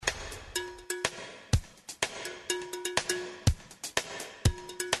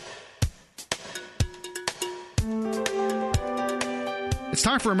It's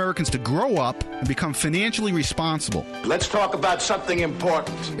time for Americans to grow up and become financially responsible. Let's talk about something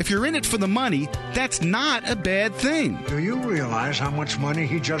important. If you're in it for the money, that's not a bad thing. Do you realize how much money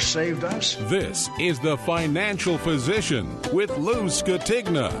he just saved us? This is The Financial Physician with Lou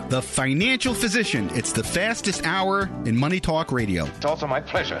Scotigna. The Financial Physician. It's the fastest hour in Money Talk Radio. It's also my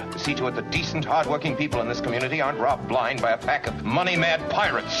pleasure to see to it that decent, hard-working people in this community aren't robbed blind by a pack of money-mad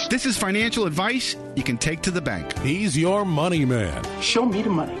pirates. This is financial advice you can take to the bank. He's your money man. Show me the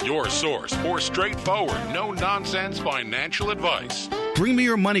money. Your source for straightforward, no-nonsense financial advice. Bring me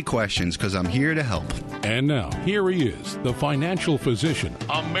your money questions, because I'm here to help. And now, here he is, the Financial Physician,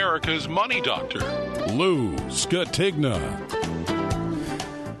 America's money doctor, Lou Scotigna.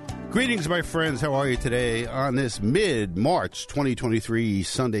 Greetings, my friends. How are you today on this mid-March 2023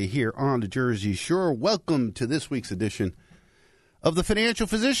 Sunday here on the Jersey Shore? Welcome to this week's edition of The Financial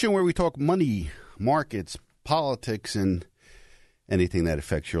Physician, where we talk money, markets, politics, and anything that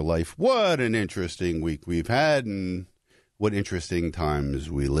affects your life. What an interesting week we've had, and what interesting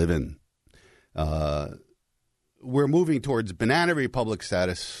times we live in. We're moving towards Banana Republic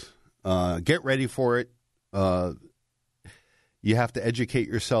status. Get ready for it. You have to educate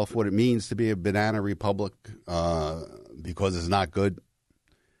yourself what it means to be a Banana Republic because it's not good.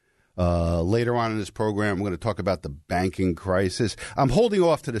 Later on in this program, we're going to talk about the banking crisis. I'm holding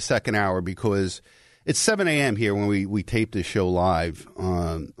off to the second hour because it's 7 a.m. here when we tape this show live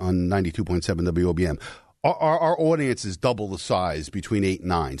on 92.7 WOBM. Our audience is double the size between 8 and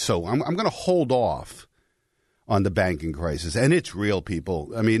 9. So I'm going to hold off on the banking crisis. And it's real,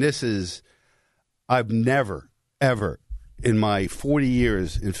 people. I mean, I've never, ever, in my 40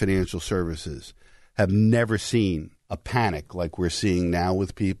 years in financial services, have never seen a panic like we're seeing now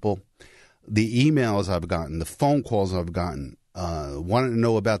with people. The emails I've gotten, the phone calls I've gotten, wanting to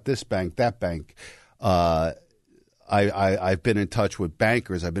know about this bank, that bank. I've been in touch with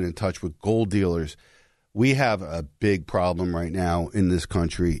bankers. I've been in touch with gold dealers. We have a big problem right now in this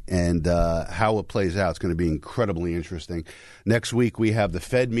country, and how it plays out is going to be incredibly interesting. Next week, we have the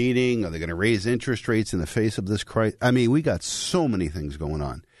Fed meeting. Are they going to raise interest rates in the face of this crisis? I mean, we got so many things going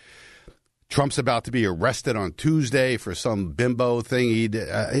on. Trump's about to be arrested on Tuesday for some bimbo thing.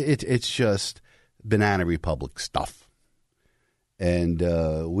 It's just Banana Republic stuff. And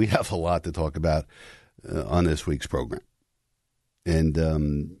we have a lot to talk about on this week's program.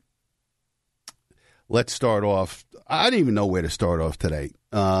 And let's start off. I didn't even know where to start off today.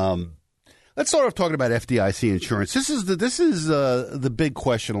 Let's start off talking about FDIC insurance. This is the big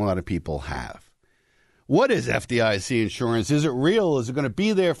question a lot of people have. What is FDIC insurance? Is it real? Is it going to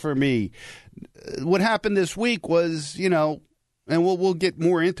be there for me? What happened this week was, and we'll get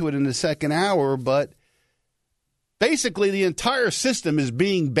more into it in the second hour, but basically the entire system is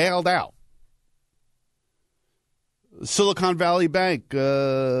being bailed out. Silicon Valley Bank,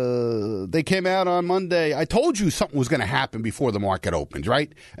 they came out on Monday. I told you something was going to happen before the market opened,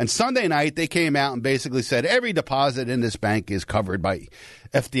 right? And Sunday night, they came out and basically said every deposit in this bank is covered by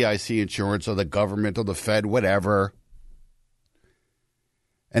FDIC insurance or the government or the Fed, whatever.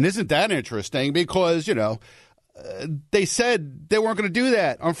 And isn't that interesting? Because, they said they weren't going to do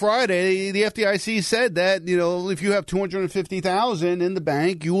that. On Friday, the FDIC said that, if you have $250,000 in the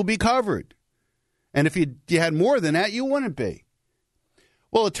bank, you will be covered. And if you had more than that, you wouldn't be.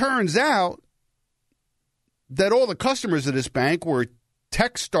 Well, it turns out that all the customers of this bank were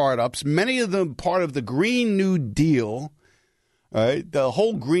tech startups, many of them part of the Green New Deal, right? The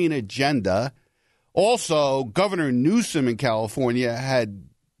whole green agenda. Also, Governor Newsom in California had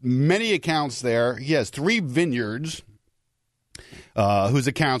many accounts there. He has 3 vineyards whose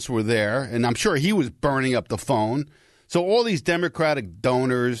accounts were there, and I'm sure he was burning up the phone. So all these Democratic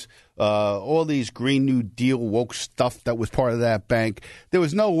donors, all these Green New Deal woke stuff that was part of that bank, there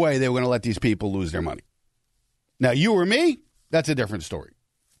was no way they were going to let these people lose their money. Now, you or me, that's a different story.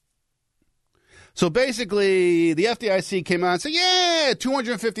 So basically, the FDIC came out and said, yeah,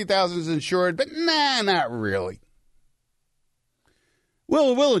 $250,000 is insured, but nah, not really.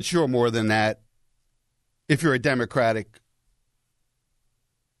 We'll insure more than that if you're a Democratic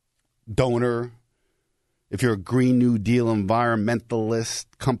donor. If you're a Green New Deal environmentalist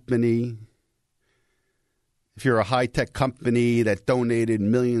company, if you're a high-tech company that donated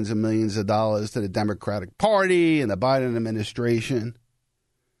millions and millions of dollars to the Democratic Party and the Biden administration.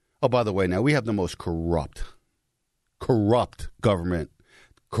 Oh, by the way, now we have the most corrupt government,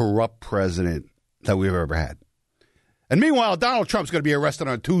 corrupt president that we've ever had. And meanwhile, Donald Trump's going to be arrested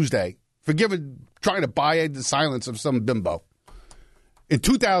on Tuesday for trying to buy the silence of some bimbo. In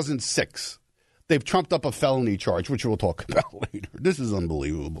 2006. They've trumped up a felony charge, which we'll talk about later. This is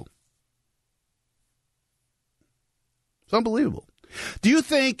unbelievable. It's unbelievable. Do you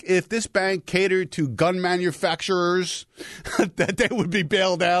think if this bank catered to gun manufacturers that they would be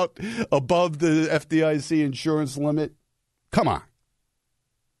bailed out above the FDIC insurance limit? Come on.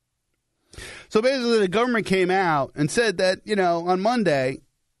 So basically the government came out and said that, on Monday,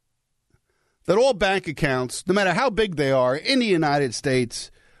 that all bank accounts, no matter how big they are in the United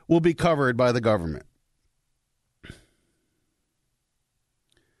States, will be covered by the government.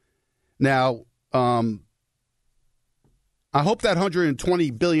 Now, I hope that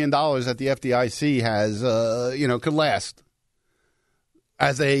 $120 billion that the FDIC has, could last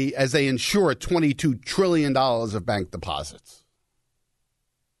as they insure $22 trillion of bank deposits.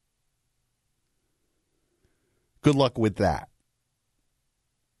 Good luck with that.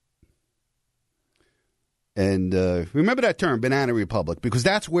 And remember that term, banana republic, because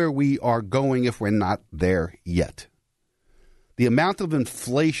that's where we are going if we're not there yet. The amount of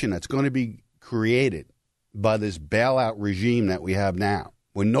inflation that's going to be created by this bailout regime that we have now,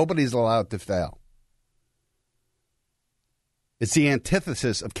 when nobody's allowed to fail. It's the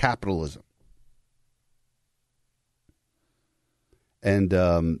antithesis of capitalism.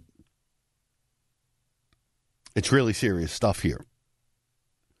 And it's really serious stuff here.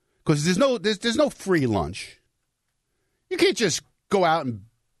 Because there's no free lunch. You can't just go out and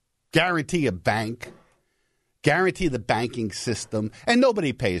guarantee a bank, guarantee the banking system, and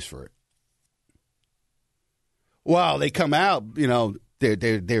nobody pays for it. Well, they come out,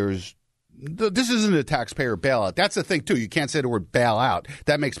 there's this isn't a taxpayer bailout. That's the thing, too. You can't say the word bailout.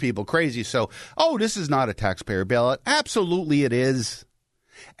 That makes people crazy. So, this is not a taxpayer bailout. Absolutely it is.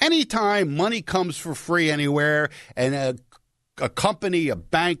 Anytime money comes for free anywhere and a company, a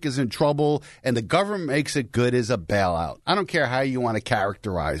bank is in trouble and the government makes it good is a bailout. I don't care how you want to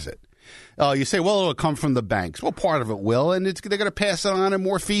characterize it. You say, well, it'll come from the banks. Well, part of it will, and they're going to pass it on in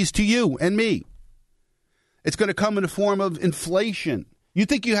more fees to you and me. It's going to come in the form of inflation. You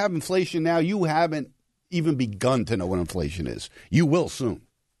think you have inflation now? You haven't even begun to know what inflation is. You will soon.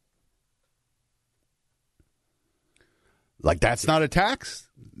 Like, that's not a tax?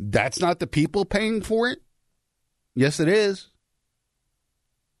 That's not the people paying for it? Yes, it is.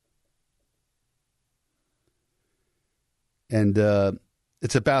 And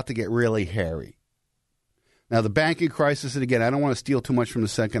it's about to get really hairy. Now, the banking crisis, and again, I don't want to steal too much from the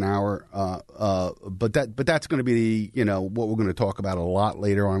second hour, but that's going to be what we're going to talk about a lot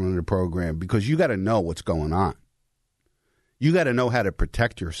later on in the program, because you got to know what's going on. You got to know how to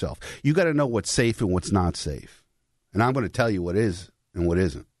protect yourself. You got to know what's safe and what's not safe. And I'm going to tell you what is and what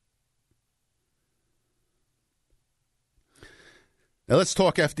isn't. Now, let's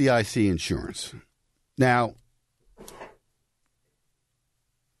talk FDIC insurance. Now,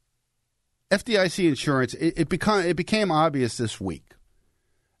 FDIC insurance, it became obvious this week.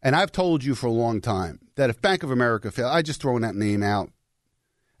 And I've told you for a long time that if Bank of America failed, I just thrown that name out.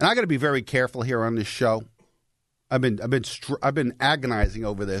 And I got to be very careful here on this show. I've been agonizing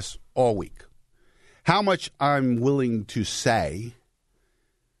over this all week. How much I'm willing to say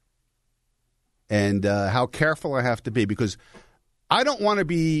and how careful I have to be, because I don't want to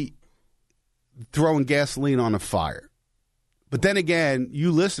be throwing gasoline on a fire. But then again,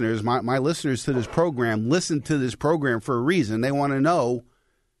 you listeners, my listeners to this program, listen to this program for a reason. They want to know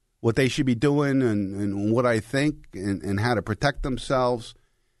what they should be doing and what I think and how to protect themselves.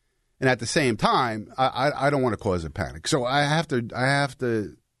 And at the same time, I don't want to cause a panic. So I have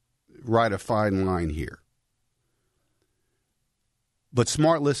to ride a fine line here. But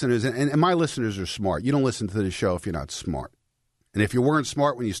smart listeners, and my listeners are smart. You don't listen to the show if you're not smart. And if you weren't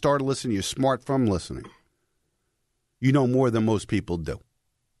smart when you started listening, you're smart from listening. You know more than most people do.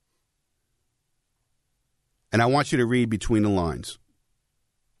 And I want you to read between the lines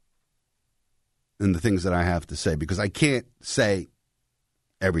and the things that I have to say, because I can't say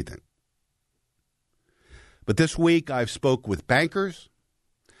everything. But this week I've spoke with bankers.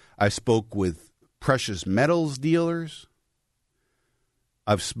 I spoke with precious metals dealers.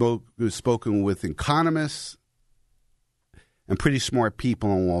 I've spoken with economists and pretty smart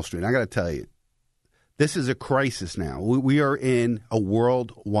people on Wall Street. I got to tell you, this is a crisis now. We are in a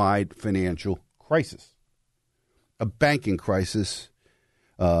worldwide financial crisis, a banking crisis,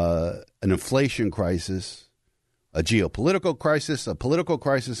 an inflation crisis, a geopolitical crisis, a political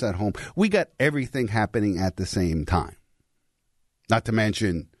crisis at home. We got everything happening at the same time. Not to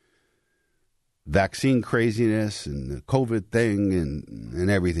mention vaccine craziness and the COVID thing and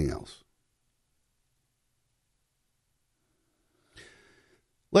everything else.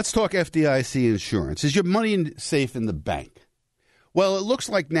 Let's talk FDIC insurance. Is your money safe in the bank? Well, it looks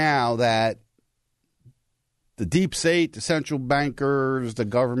like now that the deep state, the central bankers, the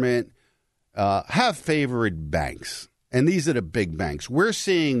government have favored banks. and these are the big banks. We're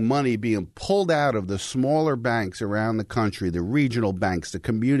seeing money being pulled out of the smaller banks around the country, the regional banks, the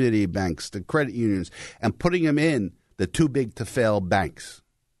community banks, the credit unions, and putting them in the too-big-to-fail banks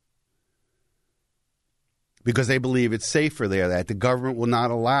because they believe it's safer there, that the government will not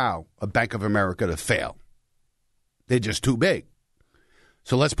allow a Bank of America to fail. They're just too big.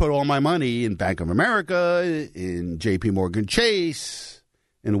 So let's put all my money in Bank of America, in J.P. Morgan Chase,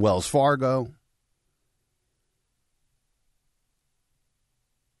 in Wells Fargo.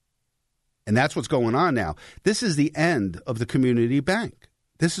 And that's what's going on now. This is the end of the community bank.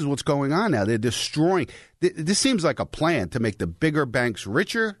 This is what's going on now. They're destroying. This seems like a plan to make the bigger banks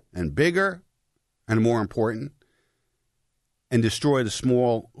richer and bigger and more important, and destroy the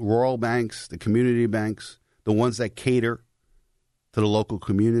small rural banks, the community banks, the ones that cater to the local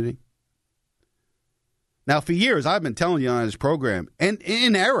community. Now, for years, I've been telling you on this program, and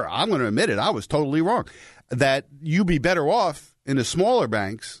in error, I'm going to admit it, I was totally wrong, that you'd be better off in the smaller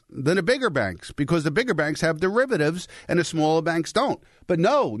banks than the bigger banks because the bigger banks have derivatives and the smaller banks don't. But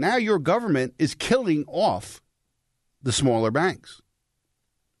no, now your government is killing off the smaller banks.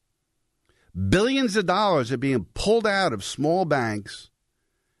 Billions of dollars are being pulled out of small banks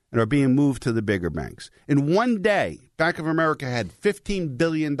and are being moved to the bigger banks. In one day, Bank of America had $15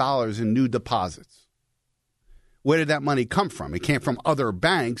 billion in new deposits. Where did that money come from? It came from other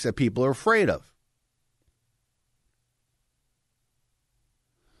banks that people are afraid of.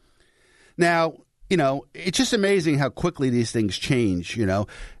 Now, it's just amazing how quickly these things change,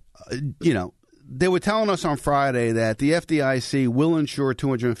 They were telling us on Friday that the FDIC will insure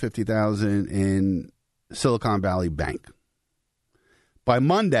 $250,000 in Silicon Valley Bank. By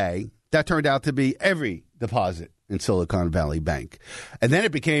Monday, that turned out to be every deposit in Silicon Valley Bank. And then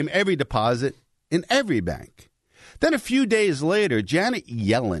it became every deposit in every bank. Then a few days later, Janet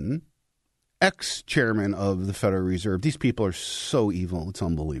Yellen, ex-chairman of the Federal Reserve, these people are so evil, it's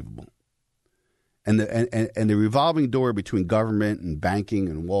unbelievable. And the revolving door between government and banking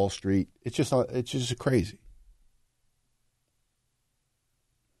and Wall Street, it's just crazy.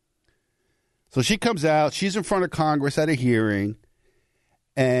 So she comes out, she's in front of Congress at a hearing,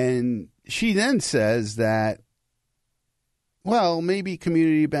 and she then says that, well, maybe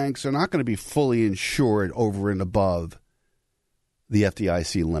community banks are not going to be fully insured over and above the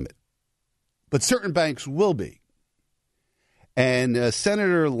FDIC limit. But certain banks will be. And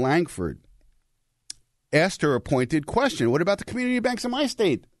Senator Langford asked her a pointed question. What about the community banks in my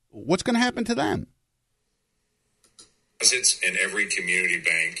state? What's going to happen to them? Deposits in every community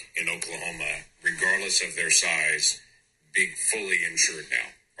bank in Oklahoma, regardless of their size, be fully insured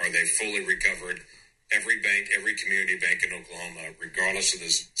now. Are they fully recovered? Every bank, every community bank in Oklahoma, regardless of the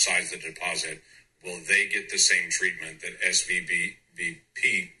size of the deposit, will they get the same treatment that SVB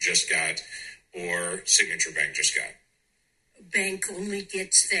just got or Signature Bank just got? A bank only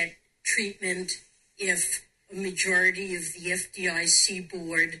gets that treatment if a majority of the FDIC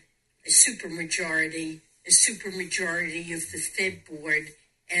board, a supermajority of the Fed board,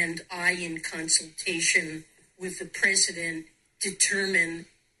 and I, in consultation with the president, determine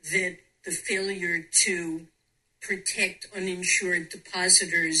that the failure to protect uninsured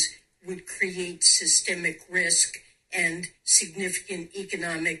depositors would create systemic risk and significant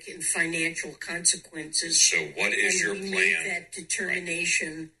economic and financial consequences. So what is your plan? Made that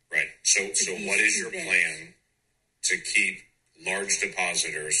determination. Right. So what is your plan to keep large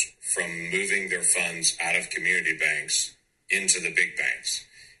depositors from moving their funds out of community banks into the big banks?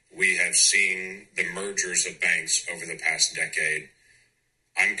 We have seen the mergers of banks over the past decade.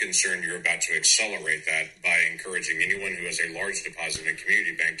 I'm concerned you're about to accelerate that by encouraging anyone who has a large deposit in a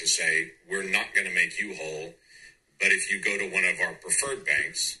community bank to say, we're not going to make you whole, but if you go to one of our preferred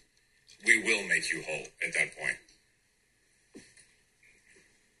banks, we will make you whole at that point.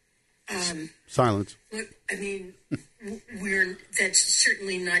 Silence. Look, I mean, that's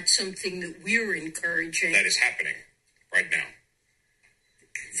certainly not something that we're encouraging. That is happening right now.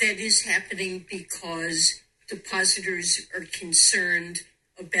 That is happening because depositors are concerned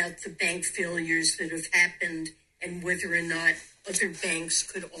about the bank failures that have happened and whether or not other banks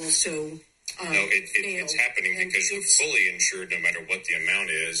could also it's happening because you're fully insured no matter what the amount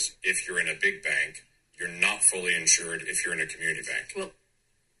is. If you're in a big bank, you're not fully insured if you're in a community bank. Well,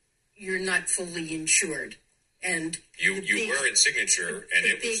 you're not fully insured. And you were at Signature, and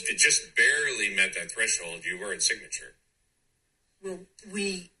it just barely met that threshold. You were at Signature. Well,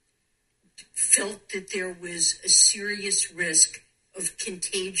 we felt that there was a serious risk of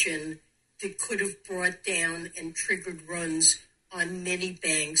contagion that could have brought down and triggered runs on many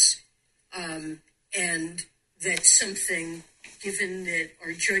banks. And that's something, given that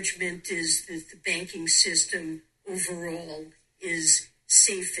our judgment is that the banking system overall is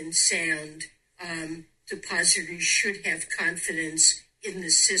safe and sound. Depositors should have confidence in the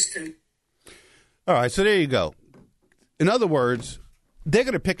system. All right, so there you go. In other words, they're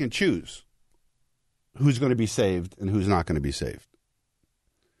going to pick and choose who's going to be saved and who's not going to be saved.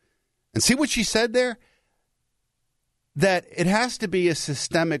 And see what she said there? That it has to be a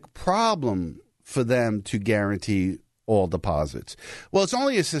systemic problem for them to guarantee all deposits. Well, it's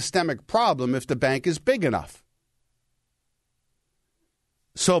only a systemic problem if the bank is big enough.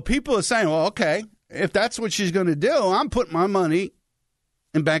 So people are saying, well, okay, if that's what she's going to do, I'm putting my money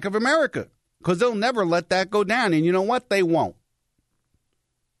in Bank of America because they'll never let that go down. And you know what? They won't.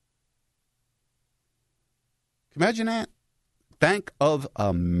 Imagine that. Bank of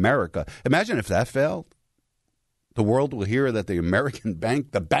America. Imagine if that failed. The world will hear that the American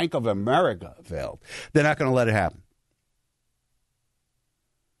bank, the Bank of America, failed. They're not going to let it happen.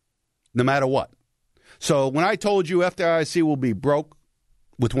 No matter what. So when I told you FDIC will be broke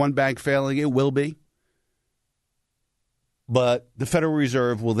with one bank failing, it will be. But the Federal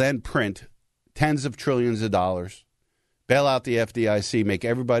Reserve will then print tens of trillions of dollars, bail out the FDIC, make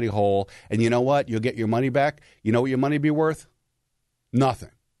everybody whole. And you know what? You'll get your money back. You know what your money be worth?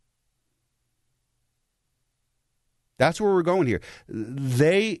 Nothing. That's where we're going here.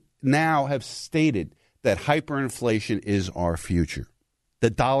 They now have stated that hyperinflation is our future. The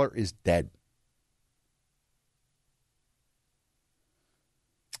dollar is dead.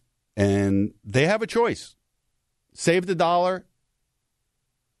 And they have a choice. Save the dollar.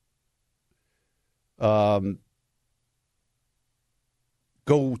 Go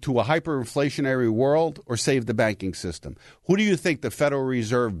to a hyperinflationary world or save the banking system. Who do you think the Federal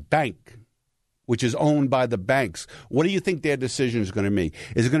Reserve Bank, which is owned by the banks, what do you think their decision is going to be?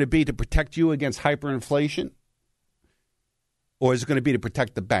 Is it going to be to protect you against hyperinflation? Or is it going to be to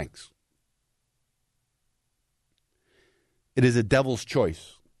protect the banks? It is a devil's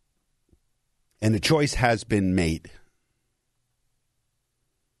choice. And the choice has been made.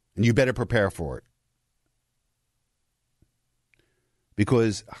 And you better prepare for it.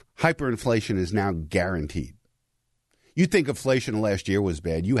 Because hyperinflation is now guaranteed. You think inflation last year was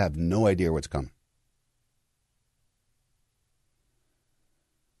bad. You have no idea what's coming.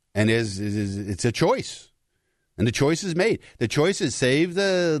 And it's a choice. And the choice is made. The choice is save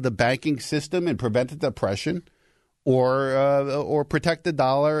the banking system and prevent the depression, or protect the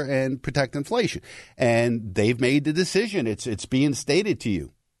dollar and protect inflation. And they've made the decision. It's being stated to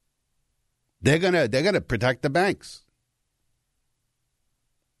you. They're gonna protect the banks.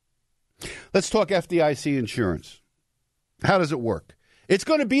 Let's talk FDIC insurance. How does it work? It's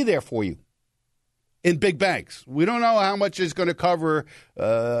going to be there for you in big banks. We don't know how much it's going to cover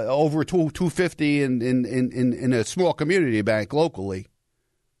over $250 in a small community bank locally.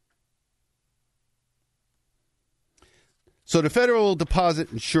 So the Federal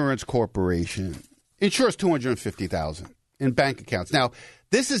Deposit Insurance Corporation insures $250,000 in bank accounts. Now,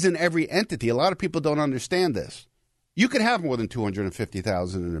 this is in every entity. A lot of people don't understand this. You could have more than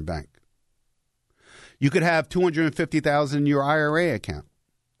 $250,000 in a bank. You could have $250,000 in your IRA account.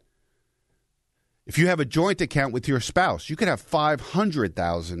 If you have a joint account with your spouse, you could have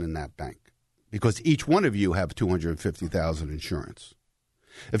 $500,000 in that bank because each one of you have $250,000 insurance.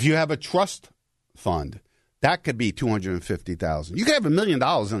 If you have a trust fund, that could be $250,000. You could have $1 million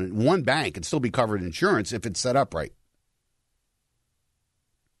in one bank and still be covered in insurance if it's set up right.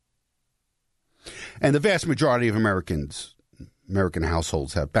 And the vast majority of American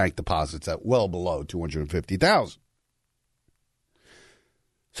households have bank deposits at well below $250,000.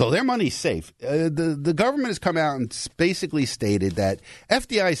 So their money's safe. The government has come out and basically stated that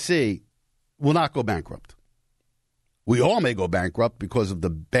FDIC will not go bankrupt. We all may go bankrupt because of the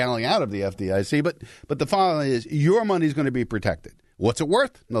bailing out of the FDIC, but the following is your money is going to be protected. What's it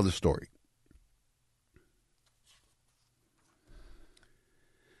worth? Another story.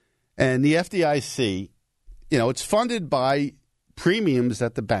 And the FDIC, it's funded by premiums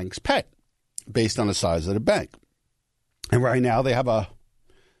that the banks pay based on the size of the bank. And right now they have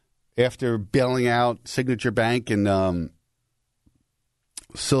after bailing out Signature Bank and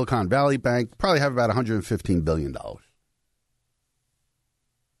Silicon Valley Bank, probably have about $115 billion.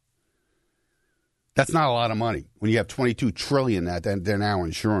 That's not a lot of money when you have $22 trillion that they're now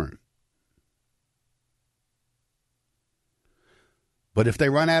insuring. But if they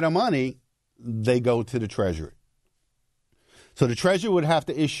run out of money, they go to the Treasury. So the Treasury would have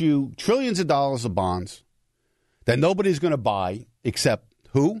to issue trillions of dollars of bonds that nobody's going to buy except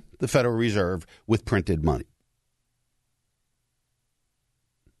who? The Federal Reserve with printed money.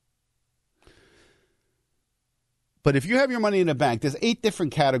 But if you have your money in a bank, there's 8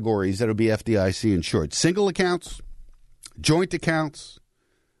 different categories that will be FDIC insured. Single accounts, joint accounts,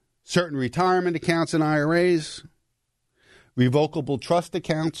 certain retirement accounts and IRAs, revocable trust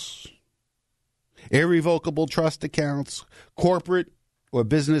accounts, irrevocable trust accounts, corporate or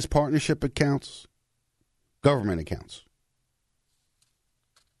business partnership accounts, government accounts.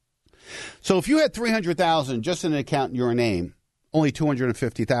 So if you had $300,000 just in an account in your name, only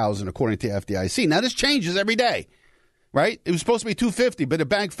 $250,000 according to FDIC. Now this changes every day, right? It was supposed to be $250,000, but a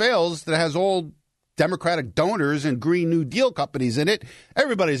bank fails that has all Democratic donors and Green New Deal companies in it.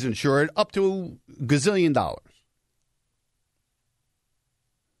 Everybody's insured up to $1 gazillion.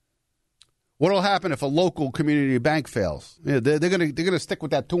 What will happen if a local community bank fails? Yeah, they're going to stick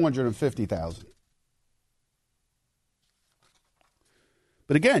with that $250,000.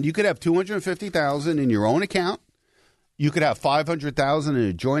 But again, you could have $250,000 in your own account. You could have $500,000 in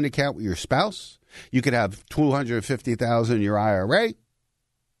a joint account with your spouse. You could have $250,000 in your IRA.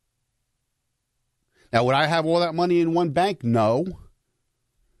 Now, would I have all that money in one bank? No.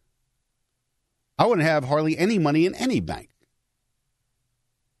 I wouldn't have hardly any money in any bank.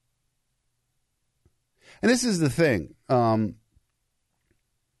 And this is the thing. Right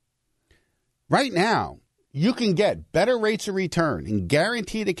now, you can get better rates of return in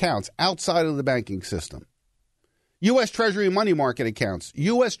guaranteed accounts outside of the banking system. U.S. Treasury money market accounts,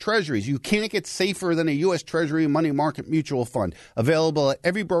 U.S. Treasuries. You can't get safer than a U.S. Treasury money market mutual fund. Available at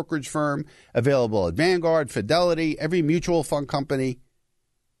every brokerage firm, available at Vanguard, Fidelity, every mutual fund company.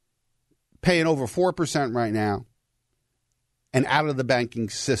 Paying over 4% right now and out of the banking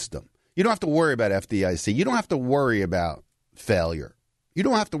system. You don't have to worry about FDIC. You don't have to worry about failure. You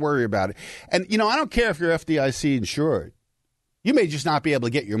don't have to worry about it. And, I don't care if you're FDIC insured. You may just not be able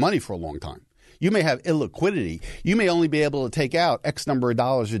to get your money for a long time. You may have illiquidity. You may only be able to take out X number of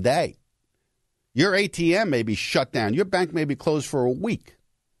dollars a day. Your ATM may be shut down. Your bank may be closed for a week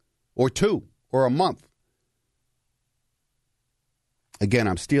or 2 or a month. Again,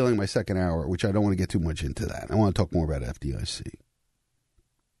 I'm stealing my second hour, which I don't want to get too much into that. I want to talk more about FDIC.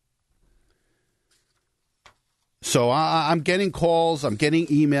 So I'm getting calls, I'm getting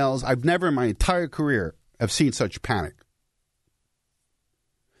emails. I've never in my entire career have seen such panic.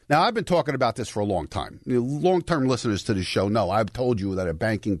 Now, I've been talking about this for a long time. Long-term listeners to the show know I've told you that a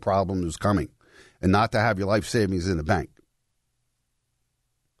banking problem is coming and not to have your life savings in the bank.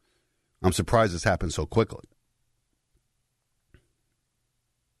 I'm surprised this happened so quickly.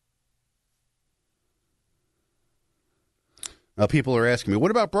 Now, people are asking me,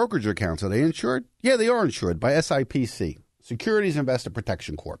 what about brokerage accounts? Are they insured? Yeah, they are insured by SIPC, Securities Investor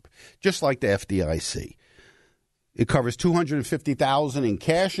Protection Corp., just like the FDIC. It covers $250,000 in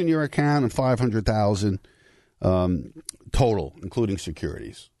cash in your account and $500,000 total, including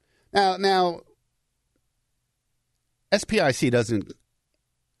securities. Now, SPIC doesn't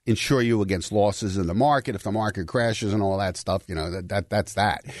insure you against losses in the market if the market crashes and all that stuff. That's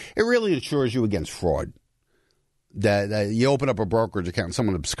that. It really insures you against fraud. That you open up a brokerage account and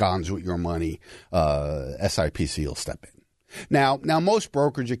someone absconds with your money, SIPC will step in. Now, most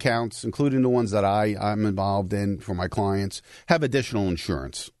brokerage accounts, including the ones that I'm involved in for my clients, have additional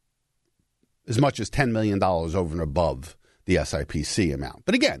insurance, as much as $10 million over and above the SIPC amount.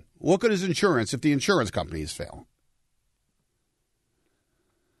 But again, what good is insurance if the insurance company is failing?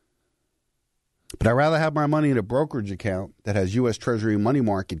 But I'd rather have my money in a brokerage account that has U.S. Treasury money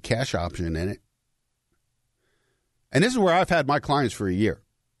market cash option in it. And this is where I've had my clients for a year,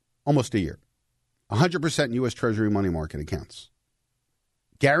 almost a year. 100% U.S. Treasury money market accounts.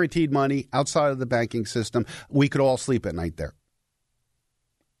 Guaranteed money outside of the banking system. We could all sleep at night there.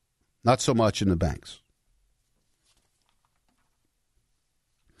 Not so much in the banks.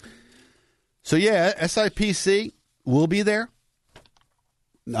 So, yeah, SIPC will be there.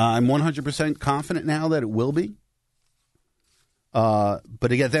 I'm 100% confident now that it will be.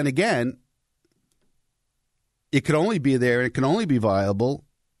 But again, it could only be there and it can only be viable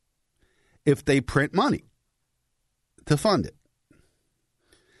if they print money to fund it.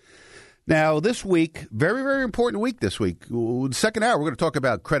 Now, this week, very, very important week this week. The second hour, we're going to talk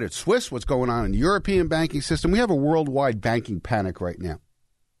about Credit Suisse, what's going on in the European banking system. We have a worldwide banking panic right now.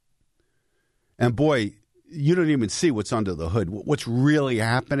 And boy, you don't even see what's under the hood. What's really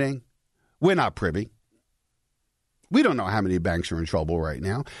happening, we're not privy. We don't know how many banks are in trouble right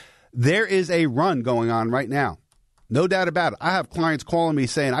now. There is a run going on right now. No doubt about it. I have clients calling me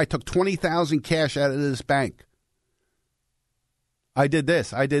saying, I took $20,000 cash out of this bank. I did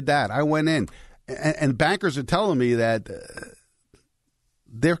this. I did that. I went in. And bankers are telling me that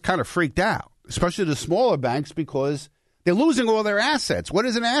they're kind of freaked out, especially the smaller banks, because They're losing all their assets. What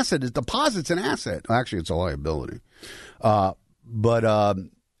is an asset? Is deposits an asset? Actually, it's a liability.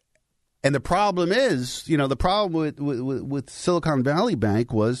 And the problem is, the problem with Silicon Valley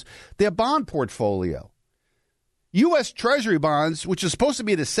Bank was their bond portfolio. U.S. Treasury bonds, which is supposed to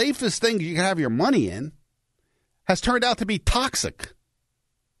be the safest thing you can have your money in, has turned out to be toxic.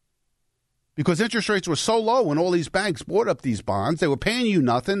 Because interest rates were so low when all these banks bought up these bonds, they were paying you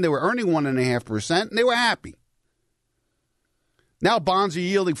nothing, they were earning 1.5%, and they were happy. Now bonds are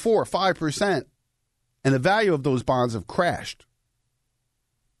yielding 4 or 5%, and the value of those bonds have crashed.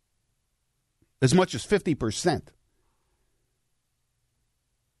 As much as 50%.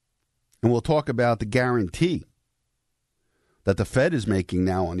 And we'll talk about the guarantee that the Fed is making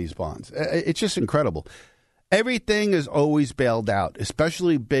now on these bonds. It's just incredible. Everything is always bailed out,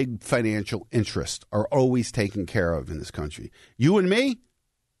 especially big financial interests are always taken care of in this country. You and me,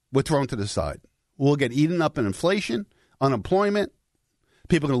 we're thrown to the side. We'll get eaten up in inflation, unemployment.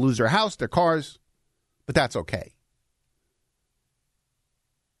 People are going to lose their house, their cars, but that's okay.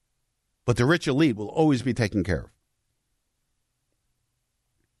 But the rich elite will always be taken care of.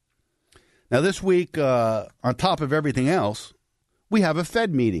 Now, this week, on top of everything else, we have a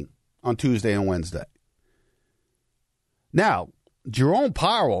Fed meeting on Tuesday and Wednesday. Now, Jerome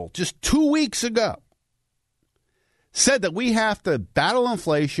Powell, just 2 weeks ago, said that we have to battle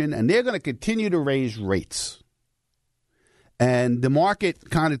inflation and they're going to continue to raise rates. And the market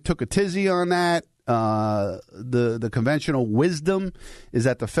kind of took a tizzy on that. The conventional wisdom is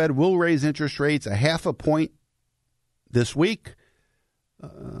that the Fed will raise interest rates 0.5 point this week.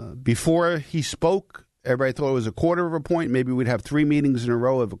 Before he spoke, everybody thought it was 0.25 point. Maybe we'd have 3 meetings in a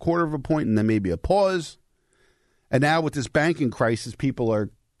row of 0.25 point and then maybe a pause. And now with this banking crisis, people are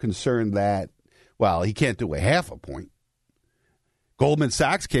concerned that, well, he can't do 0.5 point. Goldman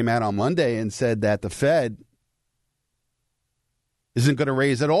Sachs came out on Monday and said that the Fed isn't going to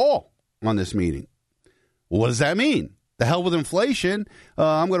raise at all on this meeting. Well, what does that mean? The hell with inflation.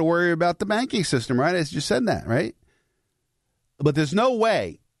 I'm going to worry about the banking system, right? I just said that, right? But there's no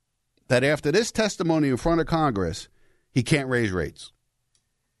way that after this testimony in front of Congress, he can't raise rates.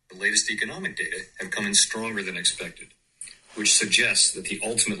 The latest economic data have come in stronger than expected, which suggests that the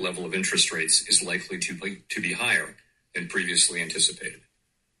ultimate level of interest rates is likely to be higher than previously anticipated.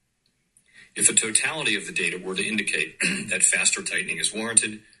 If the totality of the data were to indicate that faster tightening is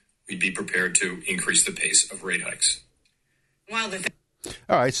warranted, we'd be prepared to increase the pace of rate hikes.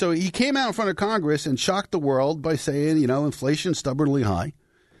 All right, so he came out in front of Congress and shocked the world by saying, inflation's stubbornly high,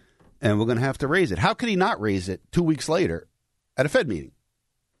 and we're going to have to raise it. How could he not raise it 2 weeks later at a Fed meeting?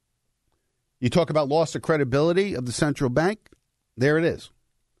 You talk about loss of credibility of the central bank. There it is.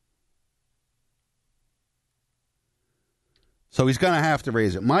 So he's going to have to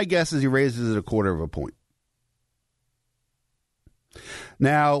raise it. My guess is he raises it 0.25 point.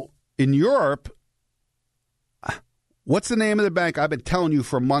 Now, in Europe, what's the name of the bank I've been telling you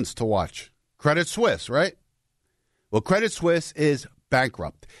for months to watch? Credit Suisse, right? Well, Credit Suisse is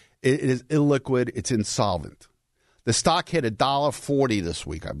bankrupt. It is illiquid. It's insolvent. The stock hit $1.40 this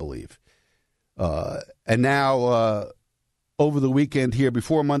week, I believe. And now, over the weekend here,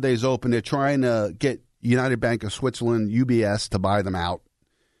 before Monday's open, they're trying to get United Bank of Switzerland, UBS, to buy them out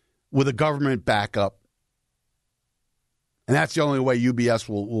with a government backup. And that's the only way UBS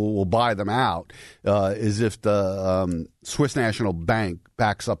will buy them out, is if the Swiss National Bank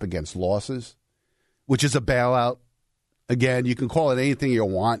backs up against losses, which is a bailout. Again, you can call it anything you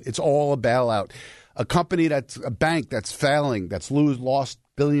want. It's all a bailout. A company a bank that's failing, that's lost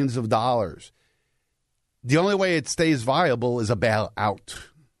billions of dollars. The only way it stays viable is a bailout.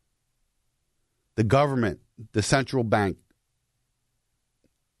 The government, the central bank,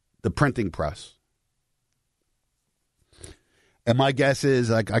 the printing press. And my guess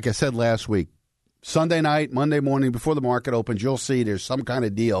is, like I said last week, Sunday night, Monday morning, before the market opens, you'll see there's some kind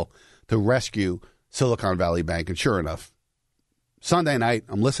of deal to rescue Silicon Valley Bank. And sure enough, Sunday night,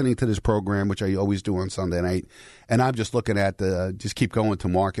 I'm listening to this program, which I always do on Sunday night, and I'm just looking at just keep going to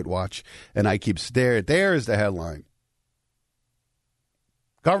Market Watch, and I keep staring. There's the headline.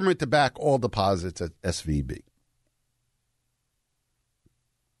 Government to back all deposits at SVB.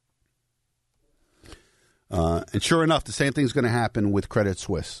 And sure enough, the same thing's going to happen with Credit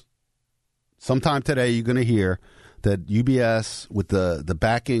Suisse. Sometime today, you're going to hear that UBS, with the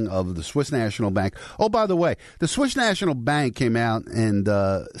backing of the Swiss National Bank. Oh, by the way, the Swiss National Bank came out and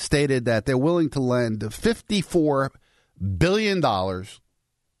stated that they're willing to lend $54 billion to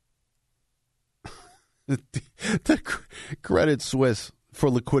Credit Suisse for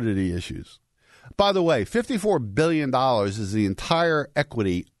liquidity issues. By the way, $54 billion is the entire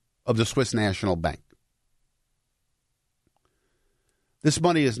equity of the Swiss National Bank. This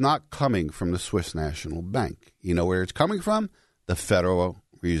money is not coming from the Swiss National Bank. You know where it's coming from? The Federal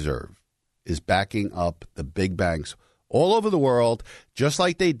Reserve is backing up the big banks all over the world, just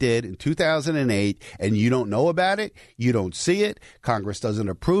like they did in 2008, and you don't know about it, you don't see it, Congress doesn't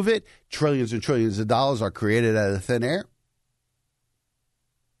approve it, trillions and trillions of dollars are created out of thin air.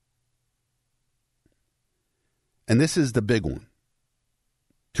 And this is the big one.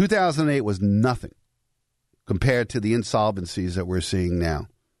 2008 was nothing compared to the insolvencies that we're seeing now.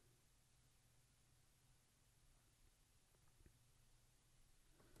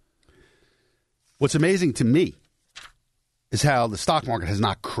 What's amazing to me is how the stock market has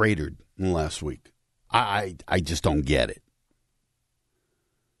not cratered in the last week. I just don't get it.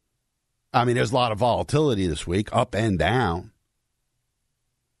 I mean, there's a lot of volatility this week, up and down.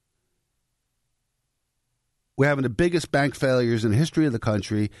 We're having the biggest bank failures in the history of the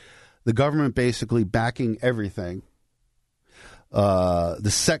country. The government basically backing everything. By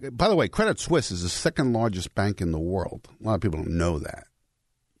the way, Credit Suisse is the second largest bank in the world. A lot of people don't know that.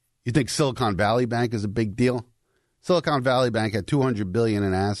 You think Silicon Valley Bank is a big deal? Silicon Valley Bank had $200 billion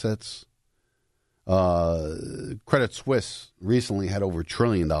in assets. Credit Suisse recently had over $1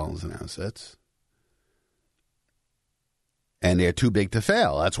 trillion in assets. And they're too big to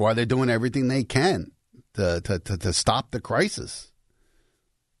fail. That's why they're doing everything they can to stop the crisis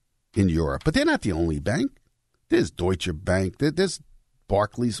in Europe. But they're not the only bank. There's Deutsche Bank. There's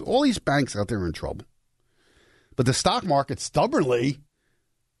Barclays. All these banks out there are in trouble. But the stock market stubbornly...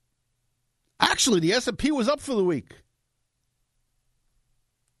 Actually, the S&P was up for the week.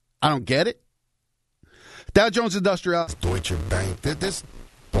 I don't get it. Dow Jones Industrial, Deutsche Bank, there's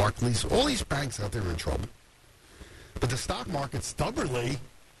Barclays, all these banks out there are in trouble. But the stock market stubbornly,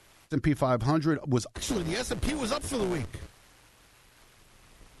 S&P 500 was actually the S&P was up for the week.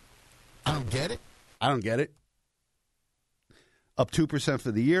 I don't get it. Up 2%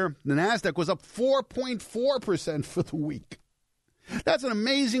 for the year. The NASDAQ was up 4.4% for the week. That's an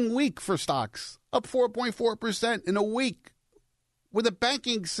amazing week for stocks. Up 4.4% in a week where the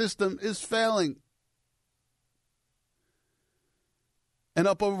banking system is failing. And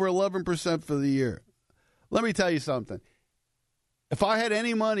up over 11% for the year. Let me tell you something. If I had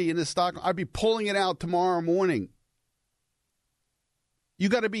any money in this stock, I'd be pulling it out tomorrow morning. You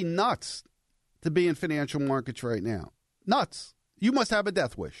got to be nuts to be in financial markets right now. Nuts. You must have a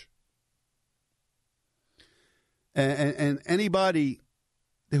death wish. And anybody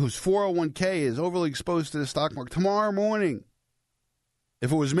whose 401k is overly exposed to the stock market, tomorrow morning,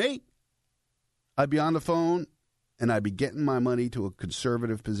 if it was me, I'd be on the phone and I'd be getting my money to a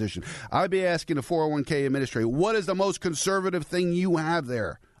conservative position. I'd be asking the 401k administrator, what is the most conservative thing you have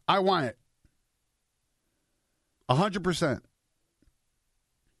there? I want it. 100%.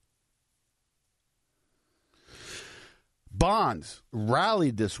 Bonds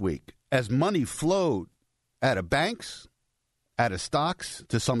rallied this week as money flowed out of banks, out of stocks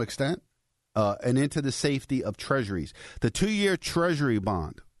to some extent, and into the safety of treasuries. The 2-year treasury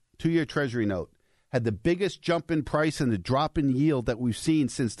bond, 2-year treasury note, had the biggest jump in price and the drop in yield that we've seen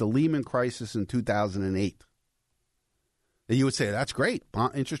since the Lehman crisis in 2008. And you would say, that's great.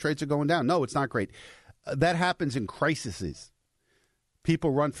 Interest rates are going down. No, it's not great. That happens in crises. People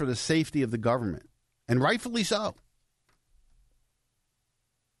run for the safety of the government, and rightfully so.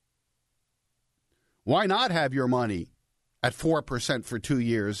 Why not have your money at 4% for 2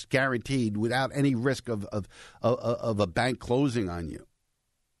 years, guaranteed, without any risk of a bank closing on you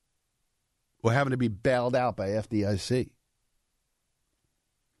or having to be bailed out by FDIC?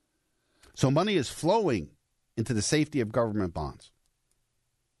 So money is flowing into the safety of government bonds.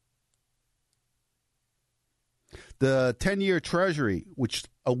 The 10-year Treasury, which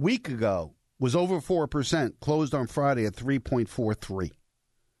a week ago was over 4%, closed on Friday at 3.43.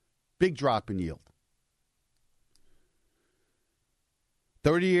 Big drop in yield.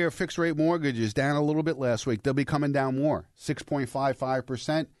 30-year fixed-rate mortgages down a little bit last week. They'll be coming down more,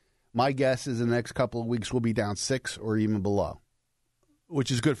 6.55%. My guess is in the next couple of weeks we'll be down 6 or even below, which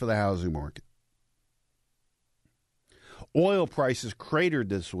is good for the housing market. Oil prices cratered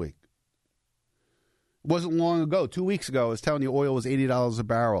this week. It wasn't long ago, 2 weeks ago, I was telling you oil was $80 a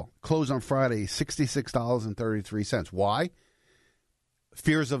barrel. Closed on Friday, $66.33. Why?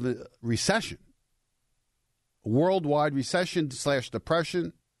 Fears of the recession. Worldwide recession /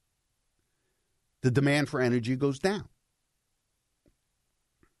 depression, the demand for energy goes down.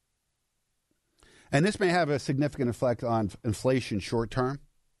 And this may have a significant effect on inflation short term.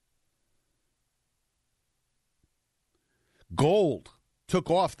 Gold took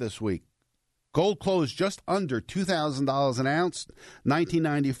off this week Gold closed just under $2,000 an ounce,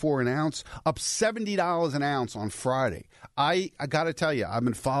 $19.94 an ounce, up $70 an ounce on Friday. I got to tell you, I've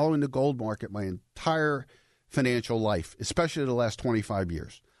been following the gold market my entire financial life, especially the last 25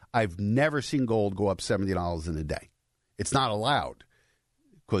 years. I've never seen gold go up $70 in a day. It's not allowed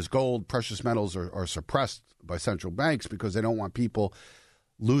because gold, precious metals are suppressed by central banks because they don't want people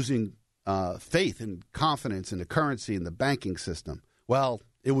losing faith and confidence in the currency and the banking system. Well,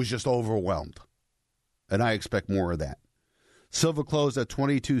 it was just overwhelmed, and I expect more of that. Silver closed at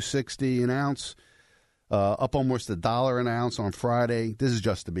 $22.60 an ounce, up almost $1 an ounce on Friday. This is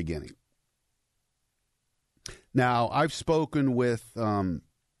just the beginning. Now, I've spoken with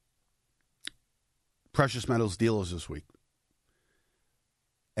precious metals dealers this week,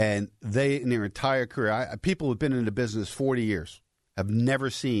 and they, in their entire career, people who've been in the business 40 years, have never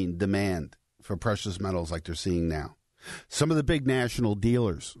seen demand for precious metals like they're seeing now. Some of the big national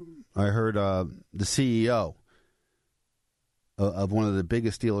dealers, I heard the CEO of one of the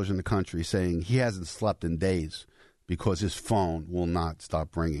biggest dealers in the country saying he hasn't slept in days because his phone will not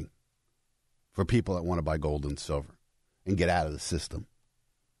stop ringing for people that want to buy gold and silver and get out of the system.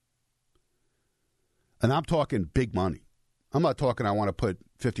 And I'm talking big money. I'm not talking I want to put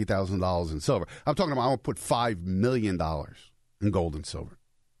 $50,000 in silver. I'm talking about I want to put $5 million in gold and silver.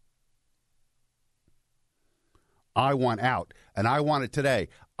 I want out, and I want it today.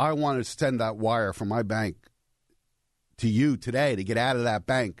 I want to send that wire from my bank to you today to get out of that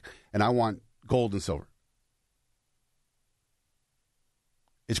bank, and I want gold and silver.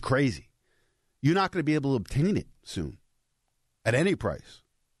 It's crazy. You're not going to be able to obtain it soon at any price.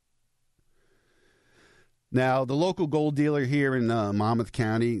 Now, the local gold dealer here in Monmouth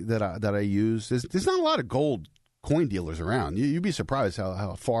County that I use, there's not a lot of gold coin dealers around. You'd be surprised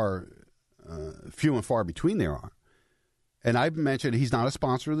how far, few and far between there are. And I've mentioned he's not a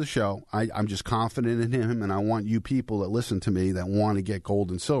sponsor of the show. I'm just confident in him, and I want you people that listen to me that want to get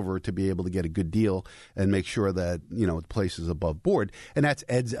gold and silver to be able to get a good deal and make sure that, the place is above board. And that's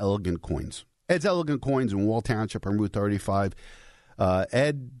Ed's Elegant Coins. Ed's Elegant Coins in Wall Township on Route 35.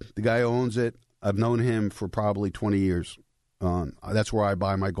 Ed, the guy who owns it, I've known him for probably 20 years. That's where I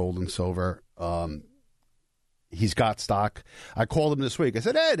buy my gold and silver. He's got stock. I called him this week. I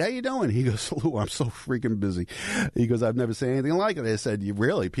said, Ed, how you doing? He goes, Lou, I'm so freaking busy. He goes, I've never seen anything like it. I said,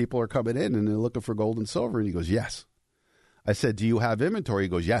 really? People are coming in and they're looking for gold and silver? And he goes, yes. I said, do you have inventory? He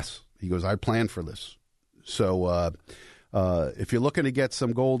goes, yes. He goes, I planned for this. So if you're looking to get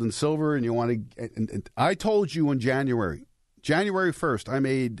some gold and silver and you want to, and I told you in January 1st, I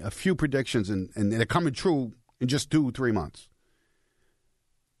made a few predictions and they're coming true in just 2-3 months.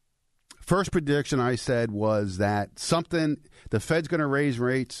 First prediction I said was that the Fed's going to raise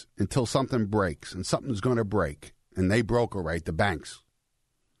rates until something breaks, and something's going to break. And they broke a rate, the banks.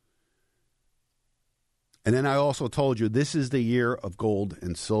 And then I also told you this is the year of gold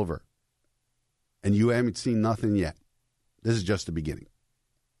and silver. And you haven't seen nothing yet. This is just the beginning.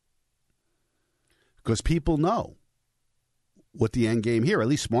 Because people know what the end game here, at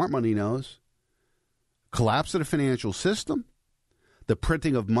least smart money knows. Collapse of the financial system. The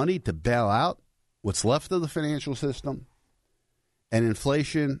printing of money to bail out what's left of the financial system, and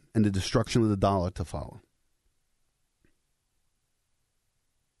inflation and the destruction of the dollar to follow.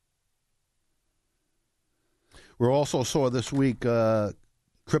 We also saw this week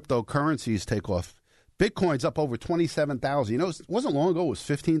cryptocurrencies take off. Bitcoin's up over 27,000. It wasn't long ago it was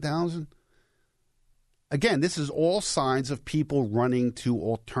 15,000. Again, this is all signs of people running to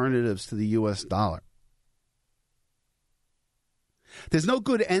alternatives to the U.S. dollar. There's no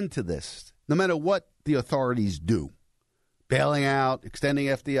good end to this, no matter what the authorities do. Bailing out, extending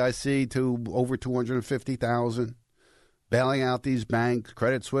FDIC to over 250,000, bailing out these banks,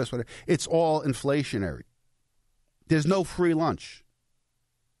 Credit Suisse, whatever. It's all inflationary. There's no free lunch.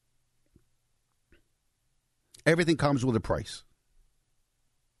 Everything comes with a price.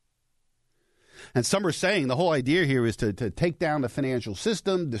 And some are saying the whole idea here is to take down the financial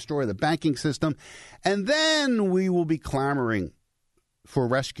system, destroy the banking system, and then we will be clamoring for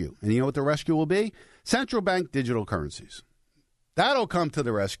rescue. And you know what the rescue will be? Central bank digital currencies. That'll come to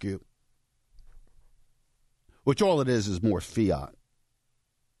the rescue, which all it is more fiat.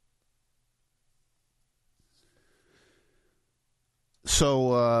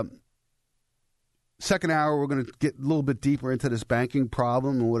 So, second hour, we're going to get a little bit deeper into this banking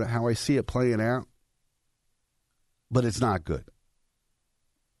problem and how I see it playing out. But it's not good.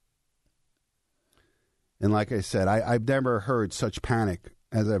 And like I said, I've never heard such panic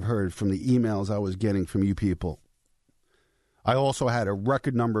as I've heard from the emails I was getting from you people. I also had a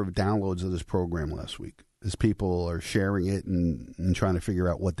record number of downloads of this program last week as people are sharing it and trying to figure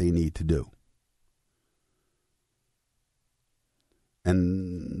out what they need to do.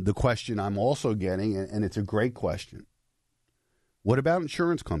 And the question I'm also getting, and it's a great question, what about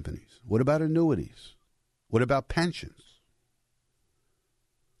insurance companies? What about annuities? What about pensions?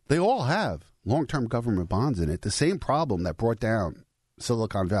 They all have long-term government bonds in it. The same problem that brought down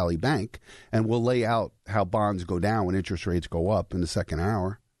Silicon Valley Bank, and we'll lay out how bonds go down when interest rates go up in the second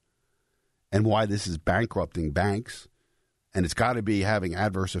hour, and why this is bankrupting banks, and it's got to be having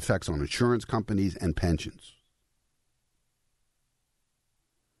adverse effects on insurance companies and pensions.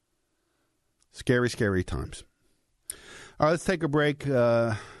 Scary, scary times. All right, let's take a break.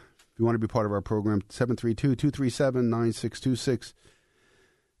 If you want to be part of our program, 732-237-9626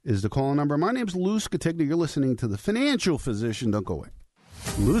 is the call number. My name's Lou Scatigna. You're listening to The Financial Physician. Don't go away.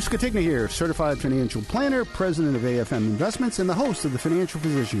 Lou Scatigna here, certified financial planner, president of AFM Investments, and the host of The Financial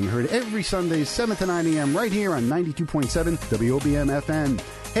Physician. You're heard every Sunday, 7 to 9 a.m. right here on 92.7 WOBM FM.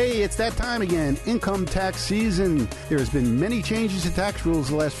 Hey, it's that time again, income tax season. There has been many changes to tax rules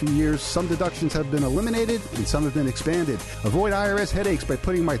the last few years. Some deductions have been eliminated and some have been expanded. Avoid IRS headaches by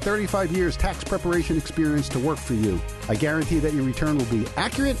putting my 35 years tax preparation experience to work for you. I guarantee that your return will be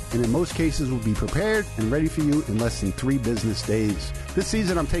accurate and in most cases will be prepared and ready for you in less than 3 business days. This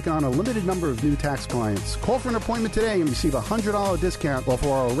season, I'm taking on a limited number of new tax clients. Call for an appointment today and receive a $100 discount off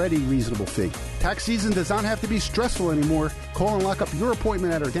our already reasonable fee. Tax season does not have to be stressful anymore. Call and lock up your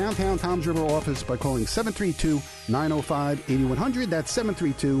appointment at our downtown Toms River office by calling 732-905-8100. That's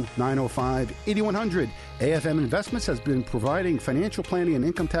 732-905-8100. AFM Investments has been providing financial planning and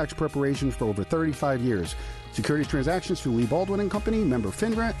income tax preparation for over 35 years. Securities transactions through Lee Baldwin & Company, member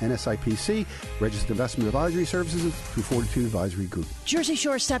FINRA and SIPC, registered investment advisory services through Fortitude Advisory Group. Jersey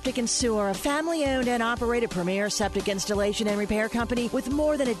Shore Septic and Sewer, a family-owned and operated premier septic installation and repair company with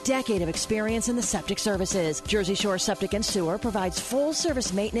more than a decade of experience in the septic services. Jersey Shore Septic and Sewer provides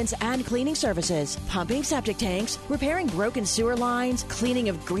full-service maintenance and cleaning services, pumping septic tanks, repairing broken sewer lines, cleaning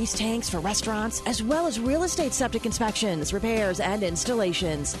of grease tanks for restaurants, as well as real estate septic inspections, repairs, and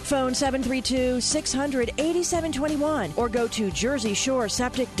installations. Phone 732-600-8721 or go to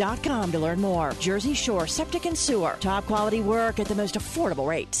JerseyShoreSeptic.com to learn more. Jersey Shore Septic and Sewer. Top quality work at the most affordable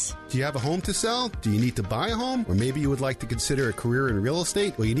rates. Do you have a home to sell? Do you need to buy a home? Or maybe you would like to consider a career in real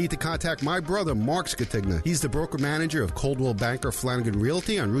estate? Well, you need to contact my brother, Mark Scatigna. He's the broker manager of Coldwell Banker Flanagan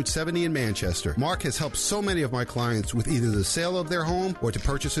Realty on Route 70 in Manchester. Mark has helped so many of my clients with either the sale of their home or to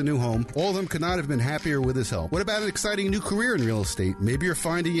purchase a new home. All of them could not have been happier with his help. What about an exciting new career in real estate? Maybe you're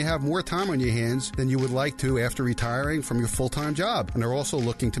finding you have more time on your hands than you would like to after retiring from your full-time job, and are also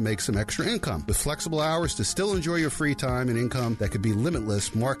looking to make some extra income. With flexible hours to still enjoy your free time and income that could be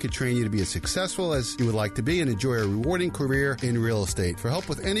limitless, Mark could train you to be as successful as you would like to be and enjoy a rewarding career in real estate. For help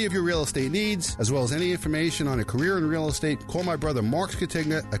with any of your real estate needs, as well as any information on a career in real estate, call my brother Mark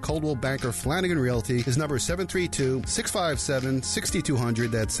Scatigna at Coldwell Banker Flanagan Realty. His number is 732-657-6200.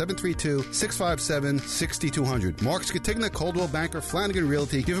 That's 732-657-6200. Mark Scatigna, Coldwell Banker Flanagan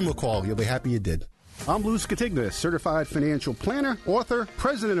Realty. Give him a call. You'll be happy you did. I'm Lou Scatigna, certified financial planner, author,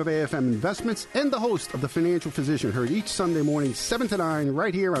 president of AFM Investments, and the host of The Financial Physician, heard each Sunday morning 7 to 9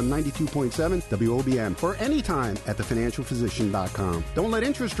 right here on 92.7 WOBM or anytime at thefinancialphysician.com. Don't let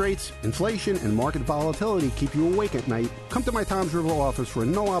interest rates, inflation, and market volatility keep you awake at night. Come to my Toms River office for a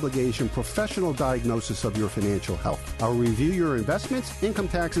no-obligation professional diagnosis of your financial health. I'll review your investments, income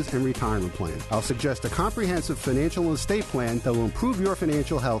taxes, and retirement plan. I'll suggest a comprehensive financial and estate plan that will improve your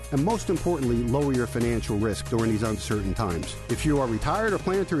financial health and, most importantly, lower your financial risk during these uncertain times. If you are retired or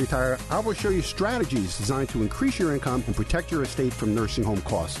plan to retire, I will show you strategies designed to increase your income and protect your estate from nursing home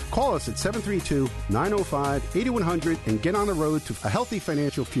costs. Call us at 732-905-8100 and get on the road to a healthy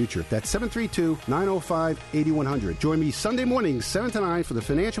financial future. That's 732-905-8100. Join me Sunday mornings 7 to 9 for The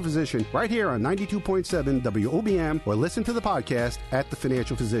Financial Physician right here on 92.7 WOBM or listen to the podcast at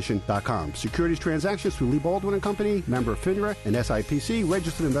thefinancialphysician.com. Securities transactions through Lee Baldwin & Company, member FINRA and SIPC,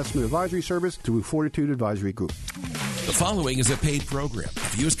 registered investment advisory service through Fortitude Advisory Group. The following is a paid program.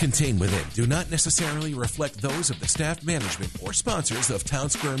 Views contained within do not necessarily reflect those of the staff, management, or sponsors of Town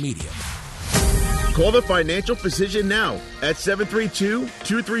Square Media. Call the Financial Physician now at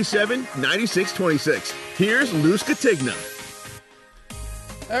 732-237-9626. Here's Lou Scatigna.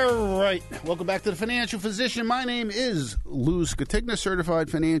 All right. Welcome back to The Financial Physician. My name is Lou Scatigna, certified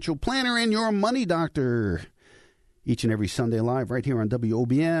financial planner and your money doctor. Each and every Sunday live right here on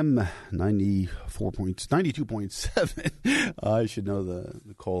WOBM 92.7. I should know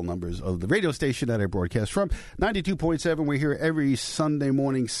the call numbers of the radio station that I broadcast from. 92.7. We're here every Sunday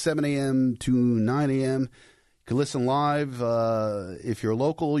morning, 7 a.m. to 9 a.m. can listen live. If you're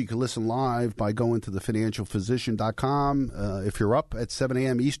local, you can listen live by going to thefinancialphysician.com. If you're up at 7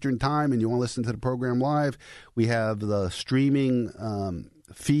 a.m. Eastern Time and you want to listen to the program live, we have the streaming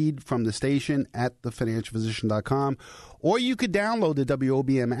feed from the station at thefinancialphysician.com. Or you could download the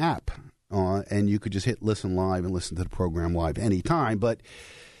WOBM app, and you could just hit listen live and listen to the program live anytime. But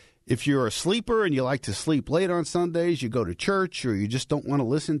if you're a sleeper and you like to sleep late on Sundays, you go to church, or you just don't want to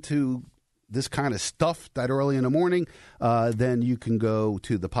listen to this kind of stuff that early in the morning, then you can go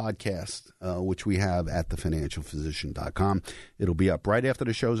to the podcast, which we have at thefinancialphysician.com. It'll be up right after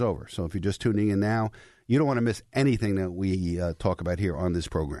the show's over. So if you're just tuning in now, you don't want to miss anything that we talk about here on this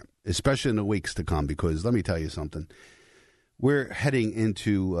program, especially in the weeks to come, because let me tell you something. We're heading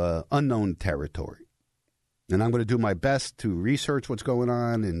into unknown territory. And I'm going to do my best to research what's going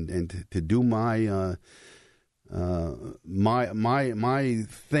on and to do my my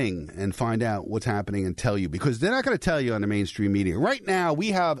thing and find out what's happening and tell you, because they're not going to tell you on the mainstream media. Right now, we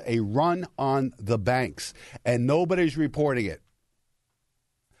have a run on the banks, and nobody's reporting it.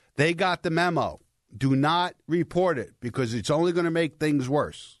 They got the memo. Do not report it, because it's only going to make things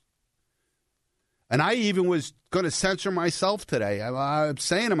worse. And I even was going to censor myself today. I'm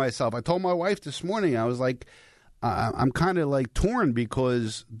saying to myself, I told my wife this morning, I was like, I'm kind of like torn,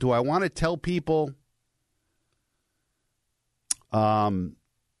 because do I want to tell people to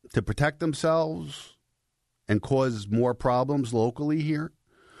protect themselves and cause more problems locally here?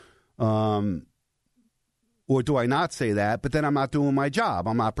 Or do I not say that, but then I'm not doing my job?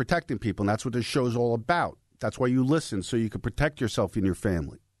 I'm not protecting people, and that's what this show's all about. That's why you listen, so you can protect yourself and your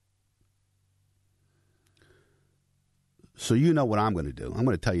family. So you know what I'm going to do. I'm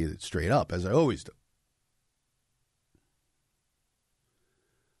going to tell you straight up, as I always do.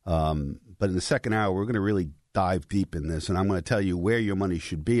 But in the second hour, we're going to really dive deep in this, and I'm going to tell you where your money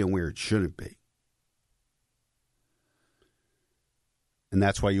should be and where it shouldn't be. And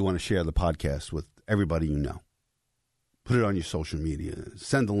that's why you want to share the podcast with everybody you know. Put it on your social media.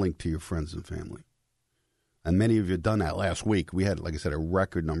 Send the link to your friends and family. And many of you have done that last week. We had, like I said, a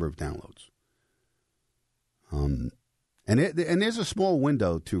record number of downloads. And there's a small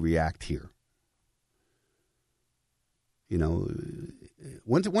window to react here. You know,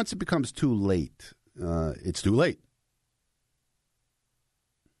 once it becomes too late, it's too late.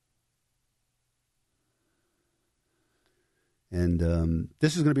 And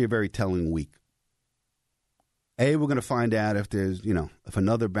this is going to be a very telling week. We're going to find out if there's, if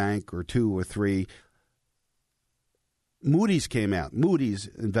another bank or two or three. Moody's came out. Moody's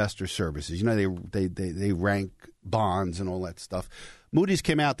Investor Services. They rank bonds and all that stuff. Moody's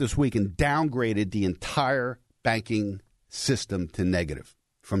came out this week and downgraded the entire banking system to negative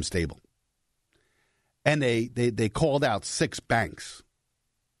from stable. And they called out 6 banks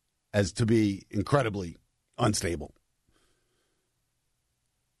as to be incredibly unstable.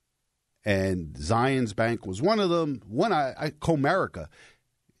 And Zions Bank was one of them. Comerica.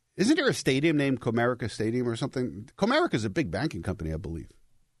 Isn't there a stadium named Comerica Stadium or something? Comerica is a big banking company, I believe.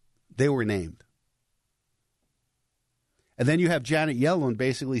 They were named. And then you have Janet Yellen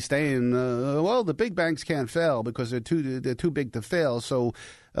basically saying, the big banks can't fail because they're too big to fail. So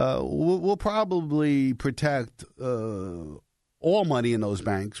we'll probably protect all money in those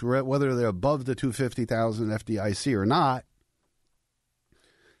banks, whether they're above the $250,000 FDIC or not.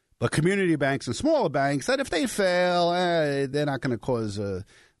 But community banks and smaller banks, that if they fail, they're not going to cause a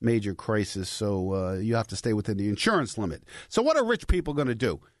major crisis. So you have to stay within the insurance limit. So what are rich people going to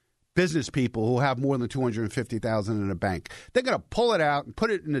do? Business people who have more than $250,000 in a bank, they're going to pull it out and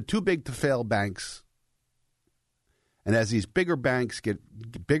put it in the too big to fail banks. And as these bigger banks get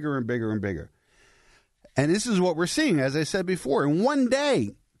bigger and bigger and bigger, and this is what we're seeing, as I said before, in one day,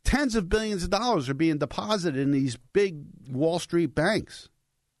 tens of billions of dollars are being deposited in these big Wall Street banks.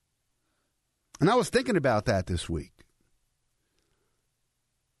 And I was thinking about that this week.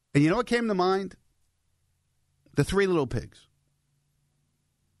 And you know what came to mind? The 3 little pigs.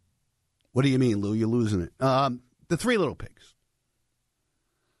 What do you mean, Lou? You're losing it. The 3 little pigs.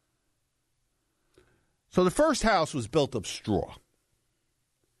 So the first house was built of straw.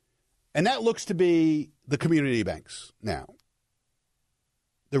 And that looks to be the community banks now.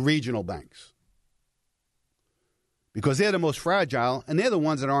 The regional banks. Because they're the most fragile, and they're the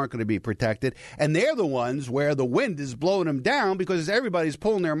ones that aren't going to be protected. And they're the ones where the wind is blowing them down because everybody's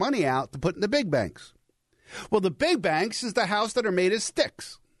pulling their money out to put in the big banks. Well, the big banks is the house that are made of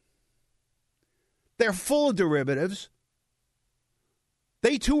sticks. They're full of derivatives.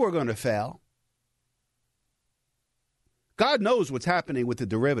 They, too, are going to fail. God knows what's happening with the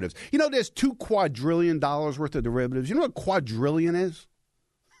derivatives. There's $2 quadrillion worth of derivatives. You know what quadrillion is?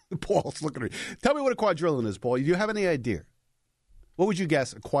 Paul's looking at me. Tell me what a quadrillion is, Paul. Do you have any idea? What would you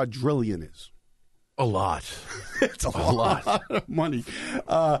guess a quadrillion is? A lot. It's a lot of money.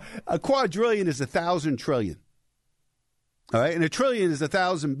 A quadrillion is 1,000 trillion. All right? And a trillion is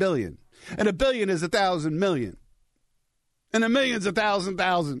 1,000 billion. And a billion is 1,000 million. And a million's 1,000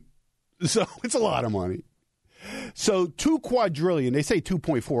 thousand. So it's a lot of money. So 2 quadrillion, they say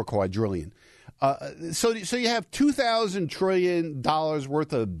 2.4 quadrillion. So you have $2,000 trillion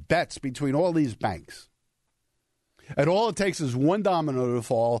worth of bets between all these banks. And all it takes is one domino to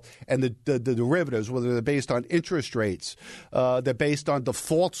fall, and the derivatives, whether they're based on interest rates, they're based on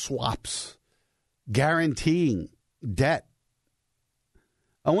default swaps, guaranteeing debt.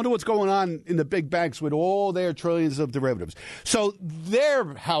 I wonder what's going on in the big banks with all their trillions of derivatives. So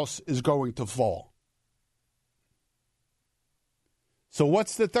their house is going to fall. So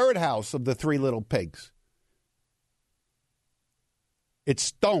what's the third house of the 3 little pigs? It's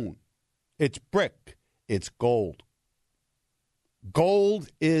stone. It's brick. It's gold. Gold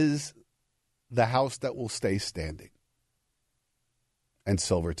is the house that will stay standing. And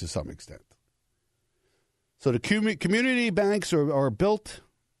silver to some extent. So the community banks are built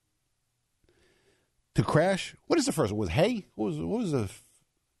to crash. What is the first one? Was hay? What was the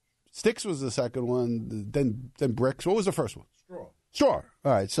sticks was the second one, then bricks. What was the first one? Straw.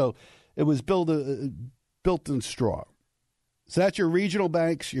 All right. So it was built in straw. So that's your regional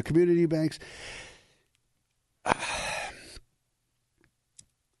banks, your community banks.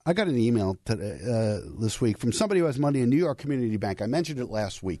 I got an email this week from somebody who has money in New York Community Bank. I mentioned it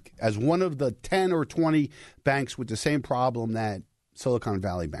last week as one of the 10 or 20 banks with the same problem that Silicon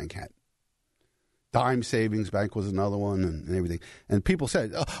Valley Bank had. Dime Savings Bank was another one and everything. And people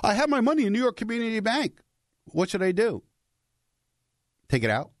said, I have my money in New York Community Bank. What should I do? Take it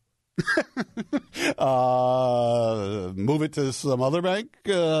out? Move it to some other bank?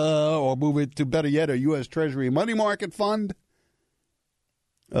 Or move it to, better yet, a U.S. Treasury money market fund?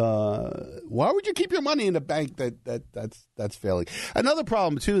 Why would you keep your money in a bank that's failing? Another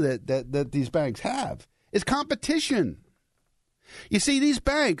problem, too, that these banks have is competition. You see, these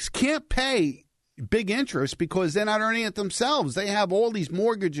banks can't pay big interest because they're not earning it themselves. They have all these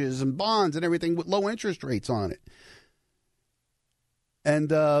mortgages and bonds and everything with low interest rates on it.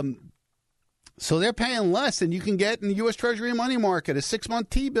 And so they're paying less than you can get in the U.S. Treasury money market, a 6-month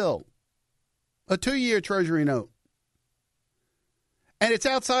T-bill, a 2-year Treasury note. And it's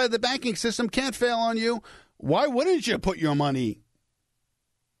outside of the banking system, can't fail on you. Why wouldn't you put your money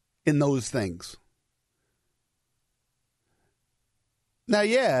in those things? Now,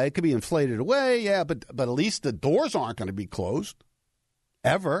 yeah, it could be inflated away, yeah, but at least the doors aren't going to be closed,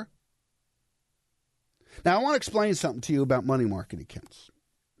 ever. Now, I want to explain something to you about money market accounts.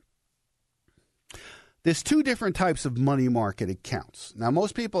 There's 2 different types of money market accounts. Now, I'm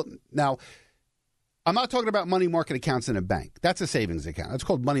not talking about money market accounts in a bank. That's a savings account. It's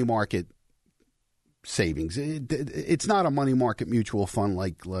called money market savings. It's not a money market mutual fund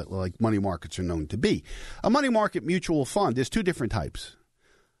like money markets are known to be. A money market mutual fund, there's 2 different types.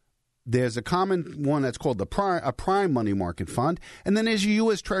 There's a common one that's called a prime money market fund, and then there's a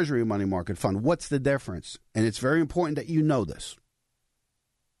U.S. Treasury money market fund. What's the difference? And it's very important that you know this.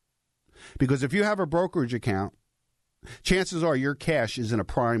 Because if you have a brokerage account, chances are your cash is in a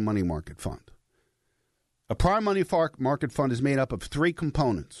prime money market fund. A prime money market fund is made up of 3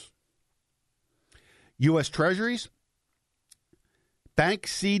 components. U.S. Treasuries, bank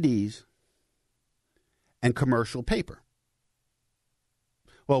CDs, and commercial paper.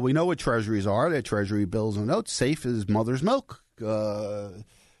 Well, we know what treasuries are. They're treasury bills and notes, safe as mother's milk. Could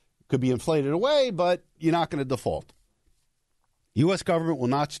be inflated away, but you're not going to default. U.S. government will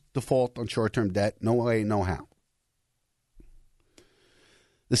not default on short-term debt. No way, no how.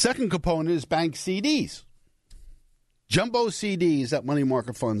 The second component is bank CDs. Jumbo CDs that money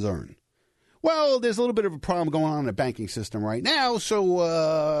market funds earn. Well, there's a little bit of a problem going on in the banking system right now,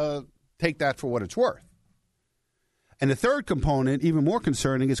 so take that for what it's worth. And the third component, even more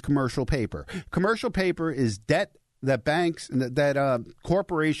concerning, is commercial paper. Commercial paper is debt that banks, that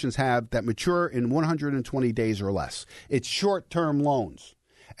corporations have that mature in 120 days or less. It's short-term loans.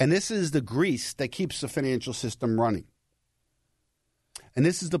 And this is the grease that keeps the financial system running. And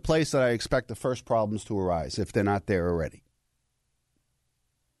this is the place that I expect the first problems to arise, if they're not there already.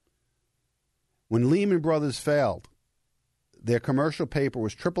 When Lehman Brothers failed, their commercial paper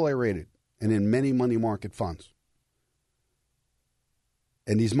was AAA rated and in many money market funds.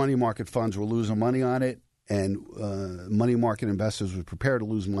 And these money market funds were losing money on it, and money market investors were prepared to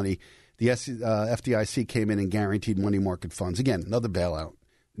lose money. The FDIC came in and guaranteed money market funds. Again, another bailout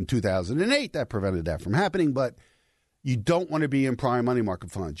in 2008 that prevented that from happening, but You don't want to be in prime money market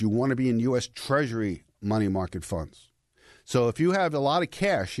funds. You want to be in U.S. Treasury money market funds. So if you have a lot of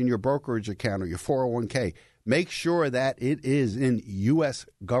cash in your brokerage account or your 401k, make sure that it is in U.S.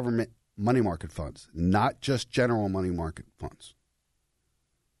 government money market funds, not just general money market funds.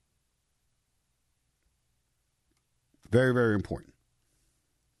 Very, very important.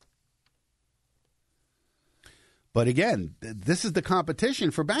 But again, this is the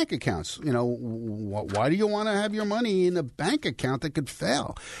competition for bank accounts. You know, why do you want to have your money in a bank account that could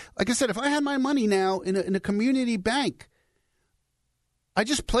fail? Like I said, if I had my money now in a community bank, I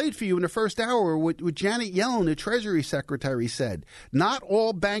just played for you in the first hour what Janet Yellen, the Treasury Secretary, said. Not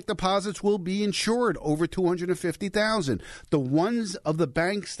all bank deposits will be insured over $250,000. The ones of the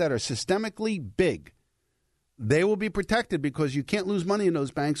banks that are systemically big, they will be protected because you can't lose money in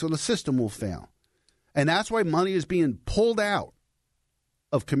those banks or the system will fail. And that's why money is being pulled out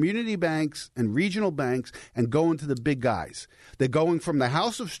of community banks and regional banks and going to the big guys. They're going from the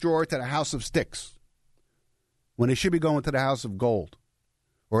house of straw to the house of sticks when they should be going to the house of gold,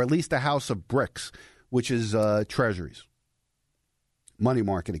 or at least the house of bricks, which is treasuries, money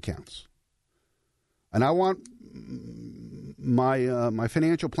market accounts. And I want my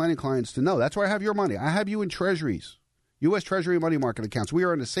financial planning clients to know that's where I have your money. I have you in treasuries. U.S. Treasury money market accounts. We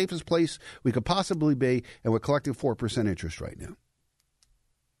are in the safest place we could possibly be, and we're collecting 4% interest right now.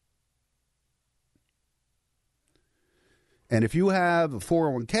 And if you have a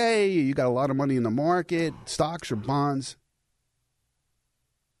 401k, you got a lot of money in the market, stocks or bonds,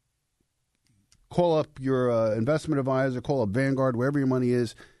 call up your investment advisor, call up Vanguard, wherever your money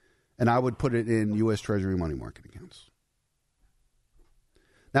is, and I would put it in U.S. Treasury money market accounts.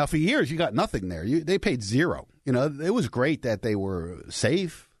 Now, for years, you got nothing there. They paid zero. You know, it was great that they were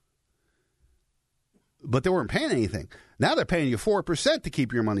safe, but they weren't paying anything. Now they're paying you 4% to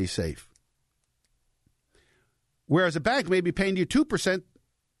keep your money safe. Whereas a bank may be paying you 2%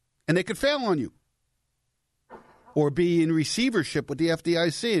 and they could fail on you or be in receivership with the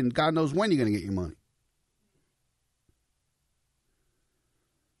FDIC, and God knows when you're going to get your money.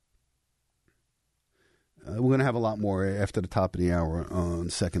 We're going to have a lot more after the top of the hour, on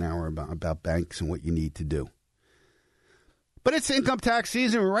the second hour, about banks and what you need to do. But it's income tax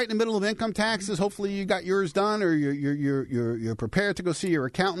season. We're right in the middle of income taxes. Hopefully you got yours done, or you're prepared to go see your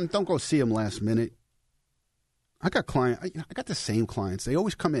accountant. Don't go see them last minute. I got the same clients. They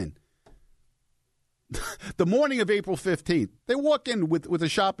always come in the morning of April 15th. They walk in with a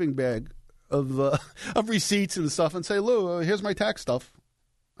shopping bag of receipts and stuff and say, "Lou, here's my tax stuff."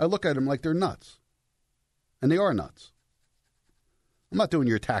 I look at them like they're nuts. And they are nuts. I'm not doing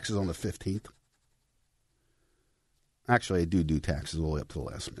your taxes on the 15th. Actually, I do taxes all the way up to the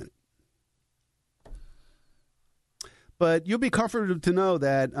last minute. But you'll be comforted to know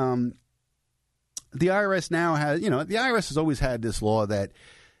that the IRS now has, the IRS has always had this law that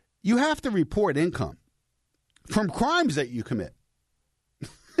you have to report income from crimes that you commit.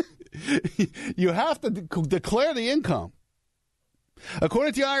 You have to declare the income.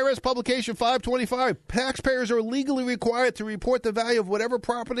 According to the IRS publication 525, taxpayers are legally required to report the value of whatever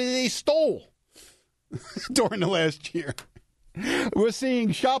property they stole during the last year. We're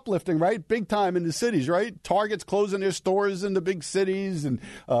seeing shoplifting, right? Big time in the cities, right? Target's closing their stores in the big cities, and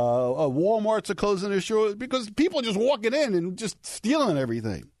Walmarts are closing their stores because people are just walking in and just stealing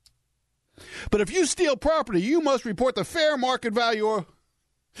everything. But if you steal property, you must report the fair market value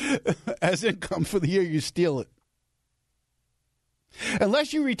as income for the year you steal it.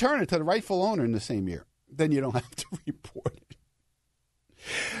 Unless you return it to the rightful owner in the same year, then you don't have to report it.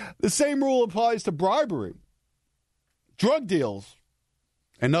 The same rule applies to bribery, drug deals,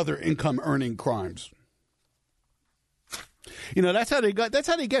 and other income-earning crimes. That's how they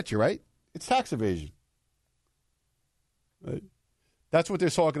get you, right? It's tax evasion. Right? That's what they're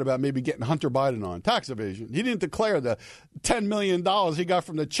talking about, maybe getting Hunter Biden on, tax evasion. He didn't declare the $10 million he got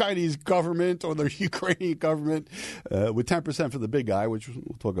from the Chinese government or the Ukrainian government, with 10% for the big guy, which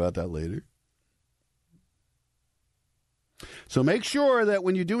we'll talk about that later. So make sure that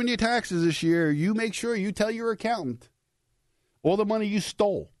when you're doing your taxes this year, you make sure you tell your accountant all the money you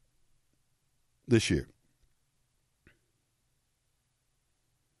stole this year.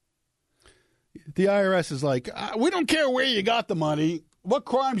 The IRS is like, we don't care where you got the money, what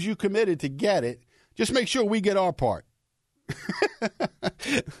crimes you committed to get it. Just make sure we get our part.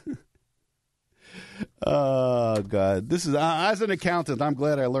 Oh, God. This is, as an accountant, I'm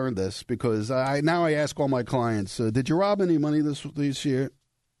glad I learned this because now I ask all my clients, did you rob any money this year?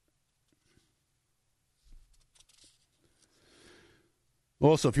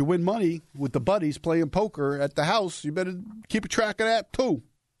 Also, if you win money with the buddies playing poker at the house, you better keep a track of that, too.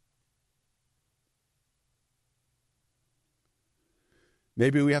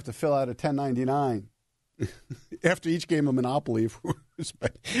 Maybe we have to fill out a 1099 after each game of Monopoly if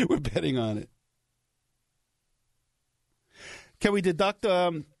we're betting on it. Can we deduct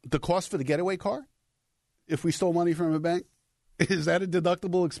the cost for the getaway car if we stole money from a bank? Is that a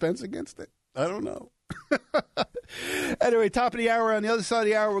deductible expense against it? I don't know. Anyway, top of the hour. On the other side of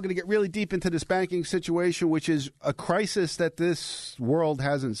the hour, we're going to get really deep into this banking situation, which is a crisis that this world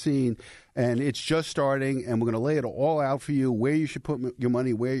hasn't seen, and it's just starting, and we're going to lay it all out for you, where you should put your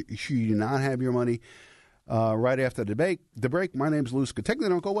money, where you should not have your money, right after the break. My name's Lou Scatigna.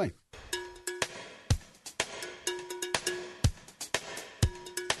 Don't go away.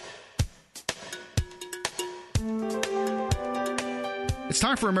 It's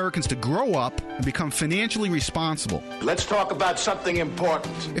time for Americans to grow up and become financially responsible. Let's talk about something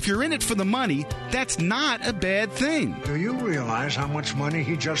important. If you're in it for the money, that's not a bad thing. Do you realize how much money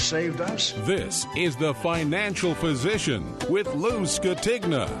he just saved us? This is The Financial Physician with Lou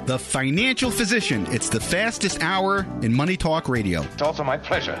Scatigna. The Financial Physician. It's the fastest hour in Money Talk Radio. It's also my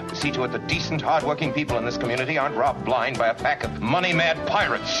pleasure to see to it that decent, hardworking people in this community aren't robbed blind by a pack of money-mad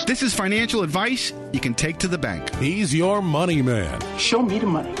pirates. This is financial advice you can take to the bank. He's your money man. Show me the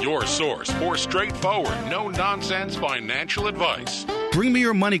money. Your source for straightforward, no-nonsense financial advice. Bring me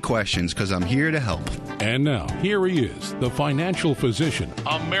your money questions, because I'm here to help. And now, here he is, the Financial Physician,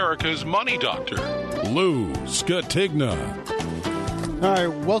 America's money doctor, Lou Scatigna. All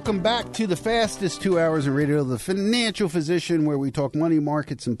right, welcome back to the fastest 2 hours of radio, The Financial Physician, where we talk money,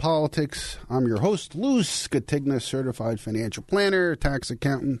 markets, and politics. I'm your host, Lou Scatigna, certified financial planner, tax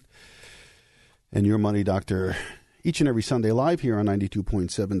accountant, and your money doctor. Each and every Sunday live here on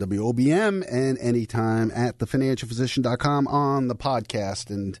 92.7 WOBM and anytime at thefinancialphysician.com on the podcast.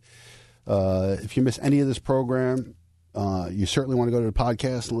 And if you miss any of this program, you certainly want to go to the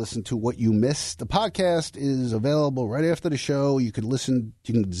podcast and listen to what you missed. The podcast is available right after the show. You could listen,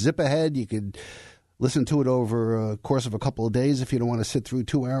 you can zip ahead. You could listen to it over a course of a couple of days. If you don't want to sit through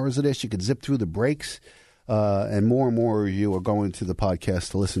 2 hours of this, you could zip through the breaks. And more of you are going to the podcast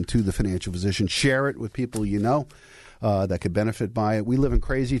to listen to The Financial Physician. Share it with people you know that could benefit by it. We live in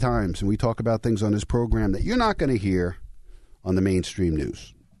crazy times, and we talk about things on this program that you're not going to hear on the mainstream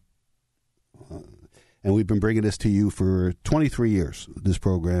news. And we've been bringing this to you for 23 years, this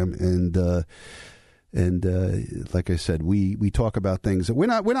program. And like I said, we talk about things that we're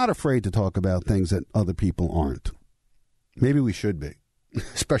not afraid to talk about things that other people aren't. Maybe we should be.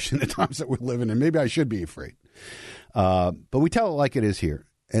 Especially in the times that we're living in. Maybe I should be afraid. But we tell it like it is here.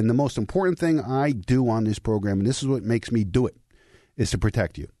 And the most important thing I do on this program, and this is what makes me do it, is to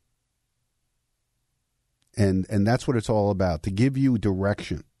protect you. And that's what it's all about, to give you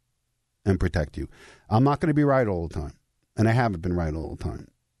direction and protect you. I'm not going to be right all the time, and I haven't been right all the time.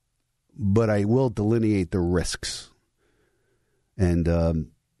 But I will delineate the risks. And,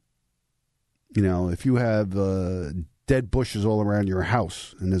 if you have dead bushes all around your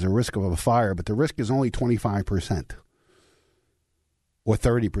house, and there's a risk of a fire, but the risk is only 25% or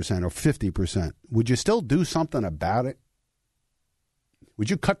 30% or 50%. Would you still do something about it? Would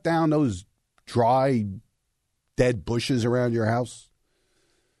you cut down those dry, dead bushes around your house?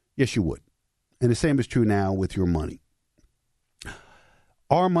 Yes, you would. And the same is true now with your money.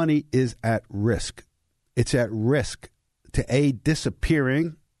 Our money is at risk. It's at risk to A,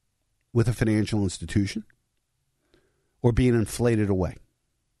 disappearing with a financial institution, or being inflated away,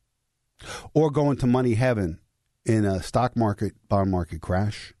 or going to money heaven in a stock market, bond market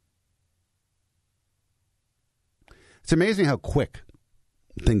crash. It's amazing how quick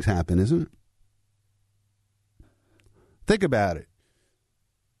things happen, isn't it? Think about it.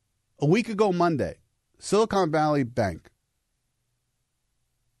 A week ago Monday, Silicon Valley Bank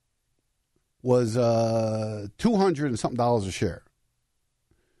was $200 and something a share.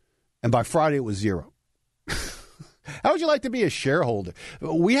 And by Friday it was zero. How would you like to be a shareholder?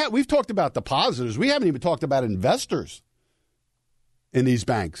 We've talked about depositors. We haven't even talked about investors in these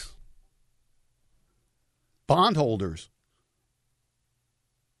banks. Bondholders.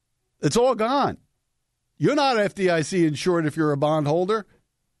 It's all gone. You're not FDIC insured if you're a bondholder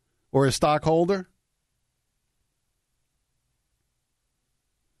or a stockholder.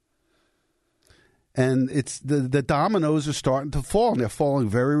 And it's the dominoes are starting to fall, and they're falling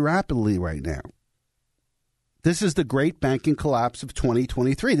very rapidly right now. This is the great banking collapse of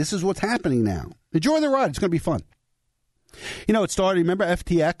 2023. This is what's happening now. Enjoy the ride. It's going to be fun. It started, remember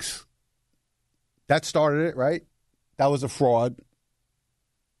FTX? That started it, right? That was a fraud.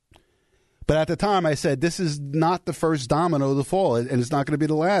 But at the time, I said, this is not the first domino to fall, and it's not going to be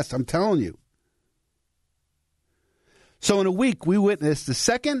the last. I'm telling you. So in a week, we witnessed the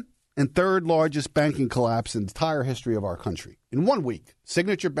second and third largest banking collapse in the entire history of our country. In 1 week,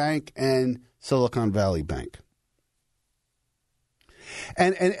 Signature Bank and Silicon Valley Bank.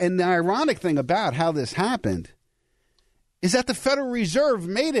 And the ironic thing about how this happened is that the Federal Reserve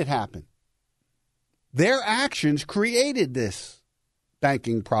made it happen. Their actions created this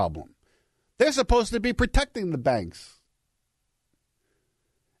banking problem. They're supposed to be protecting the banks.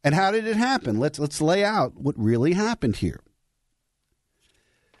 And how did it happen? Let's lay out what really happened here.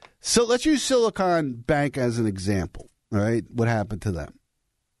 So let's use Silicon Bank as an example. All right, what happened to them?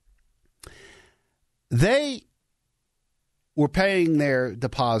 They were paying their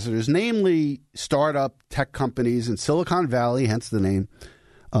depositors, namely startup tech companies in Silicon Valley, hence the name,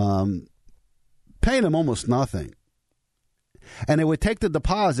 paying them almost nothing. And they would take the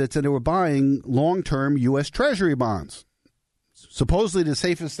deposits and they were buying long-term U.S. Treasury bonds, supposedly the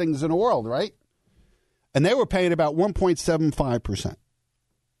safest things in the world, right? And they were paying about 1.75%.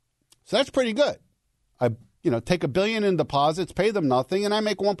 So that's pretty good. I take $1 billion in deposits, pay them nothing, and I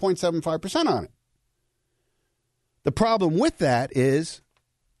make 1.75% on it. The problem with that is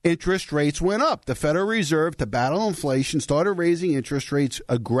interest rates went up. The Federal Reserve, to battle inflation, started raising interest rates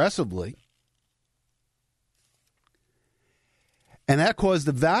aggressively. And that caused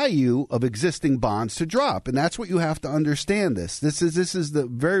the value of existing bonds to drop. And that's what you have to understand this. This is the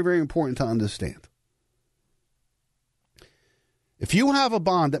very, very important to understand. If you have a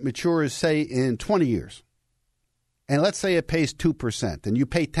bond that matures, say, in 20 years, and let's say it pays 2%, and you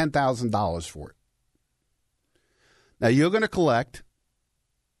pay $10,000 for it. Now, you're going to collect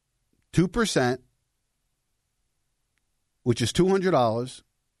 2%, which is $200.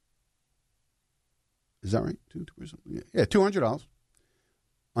 Is that right? 2%? Yeah, $200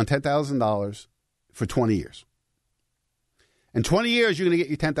 on $10,000 for 20 years. In 20 years, you're going to get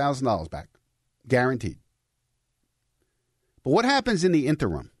your $10,000 back, guaranteed. But what happens in the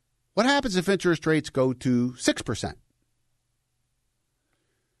interim? What happens if interest rates go to 6%?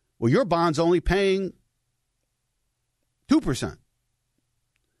 Well, your bond's only paying 2%.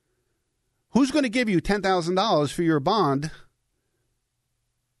 Who's going to give you $10,000 for your bond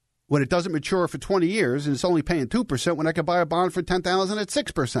when it doesn't mature for 20 years and it's only paying 2% when I could buy a bond for $10,000 at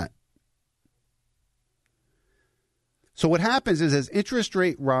 6%? So what happens is as interest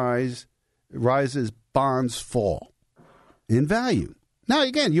rate rises, bonds fall in value. Now,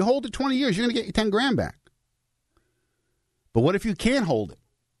 again, you hold it 20 years, you're going to get your 10 grand back. But what if you can't hold it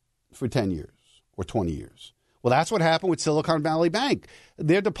for 10 years or 20 years? Well, that's what happened with Silicon Valley Bank.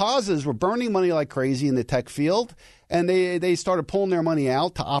 Their depositors were burning money like crazy in the tech field, and they started pulling their money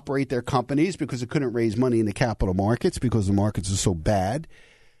out to operate their companies because they couldn't raise money in the capital markets because the markets are so bad.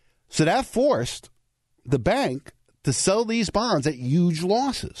 So that forced the bank to sell these bonds at huge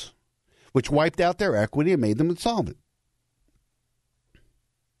losses, which wiped out their equity and made them insolvent.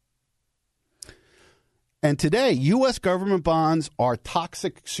 And today, U.S. government bonds are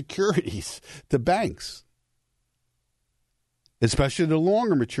toxic securities to banks, especially the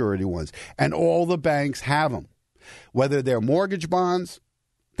longer maturity ones. And all the banks have them, whether they're mortgage bonds.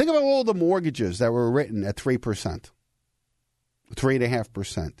 Think about all the mortgages that were written at 3%,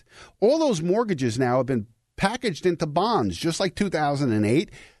 3.5%. All those mortgages now have been packaged into bonds, just like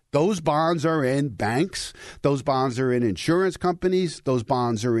 2008. Those bonds are in banks. Those bonds are in insurance companies. Those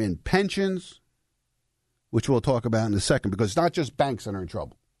bonds are in pensions, which we'll talk about in a second, because it's not just banks that are in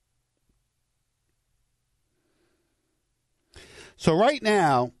trouble. So right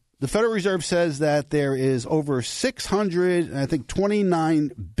now, the Federal Reserve says that there is over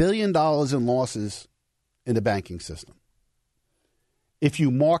 $29 billion in losses in the banking system if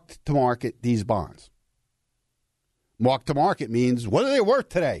you mark to market these bonds. Mark to market means, what are they worth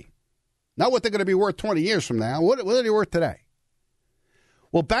today? Not what they're going to be worth 20 years from now. What are they worth today?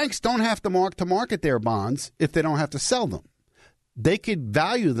 Well, banks don't have to market their bonds if they don't have to sell them. They could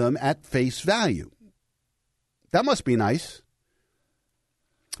value them at face value. That must be nice.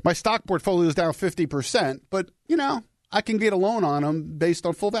 My stock portfolio is down 50%, but, I can get a loan on them based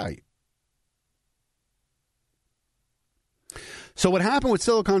on full value. So what happened with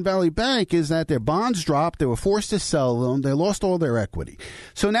Silicon Valley Bank is that their bonds dropped. They were forced to sell them. They lost all their equity.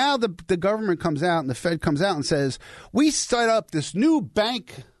 So now the government comes out and the Fed comes out and says, we set up this new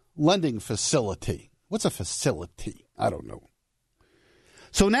bank lending facility. What's a facility? I don't know.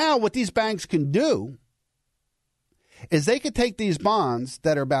 So now what these banks can do is they could take these bonds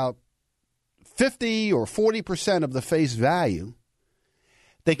that are about 50 or 40% of the face value.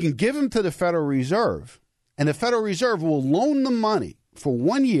 They can give them to the Federal Reserve, and the Federal Reserve will loan them money for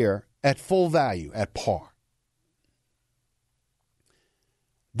 1 year at full value, at par.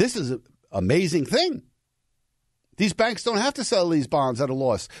 This is an amazing thing. These banks don't have to sell these bonds at a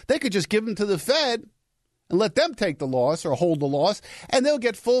loss. They could just give them to the Fed and let them take the loss or hold the loss, and they'll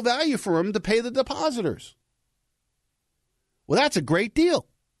get full value for them to pay the depositors. Well, that's a great deal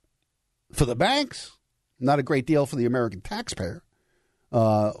for the banks, not a great deal for the American taxpayer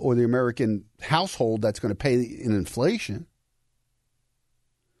or the American household that's going to pay in inflation.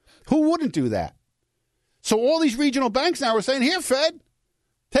 Who wouldn't do that? So all these regional banks now are saying, here, Fed,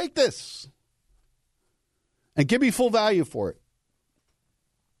 take this and give me full value for it.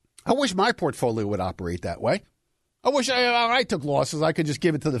 I wish my portfolio would operate that way. I wish I took losses. I could just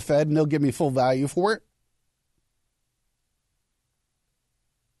give it to the Fed and they'll give me full value for it.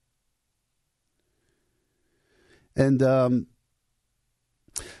 And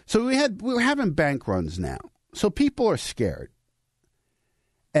so we're having bank runs now. So people are scared.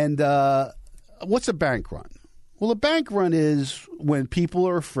 And what's a bank run? Well, a bank run is when people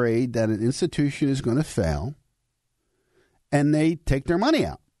are afraid that an institution is going to fail and they take their money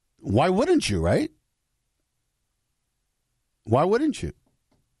out. Why wouldn't you, right? Why wouldn't you?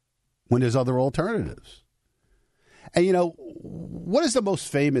 When there's other alternatives. And, you know, what is the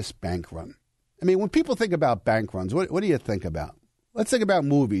most famous bank run? I mean, when people think about bank runs, what do you think about? Let's think about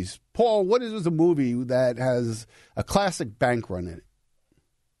movies. Paul, what is a movie that has a classic bank run in it?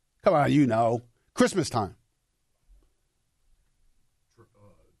 Come on, you know. Christmas Time.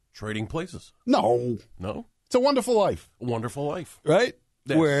 Trading Places. No. No? It's A Wonderful Life. A Wonderful Life. Right?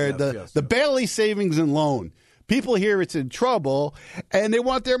 Yes, where the Bailey Savings and Loan. People hear it's in trouble, and they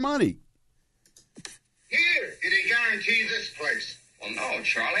want their money. Here, did he guarantee this place? Well, no,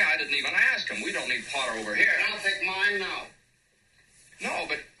 Charlie, I didn't even ask him. We don't need Potter over here. I'll take mine now. No,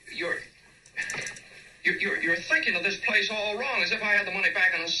 but you're thinking of this place all wrong, as if I had the money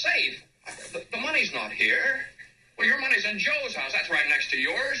back in a safe. The money's not here. Well, your money's in Joe's house. That's right next to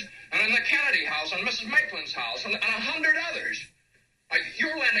yours. And in the Kennedy house, and Mrs. Maitland's house, and 100 others.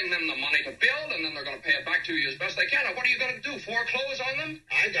 You're lending them the money to build, and then they're going to pay it back to you as best they can. Now, what are you going to do, foreclose on them?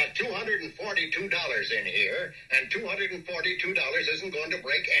 I got $242 in here, and $242 isn't going to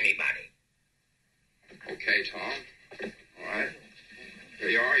break anybody. Okay, Tom. All right. Here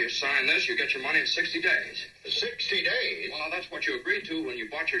you are. You sign this. You get your money in 60 days. 60 days? Well, now, that's what you agreed to when you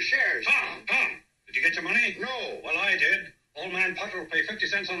bought your shares. Tom, did you get your money? No. Well, I did. Old man Potter will pay 50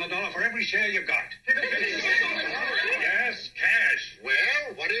 cents on the dollar for every share you got. 50 cents on the dollar? Yes, cash.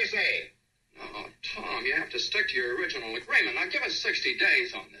 Well, what do you say? Oh, Tom, you have to stick to your original agreement. Now, give us 60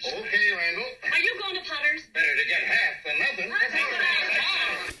 days on this. Okay, Randall. Are you going to Potter's? Better to get half than nothing.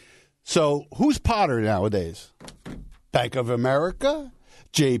 So who's Potter nowadays? Bank of America?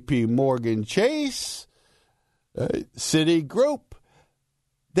 J.P. Morgan Chase? Citigroup?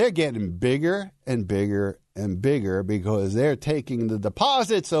 They're getting bigger and bigger and bigger because they're taking the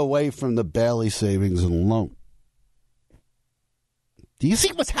deposits away from the Bailey Savings and Loan. Do you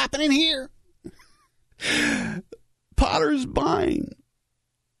see what's happening here? Potter's buying.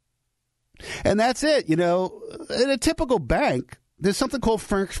 And that's it. You know, in a typical bank, there's something called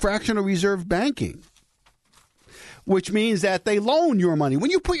fractional reserve banking, which means that they loan your money.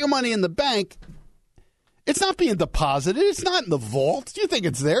 When you put your money in the bank, it's not being deposited. It's not in the vault. You think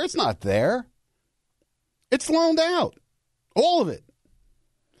it's there. It's not there. It's loaned out. All of it.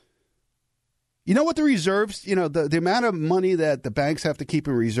 You know what the reserves, you know, the amount of money that the banks have to keep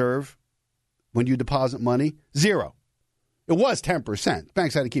in reserve when you deposit money? 0. It was 10%.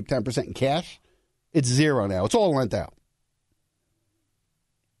 Banks had to keep 10% in cash. It's 0 now. It's all lent out.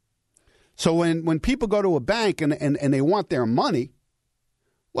 So when people go to a bank and they want their money,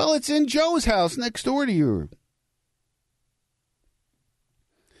 well, it's in Joe's house next door to you.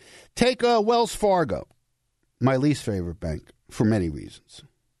 Take Wells Fargo, my least favorite bank for many reasons.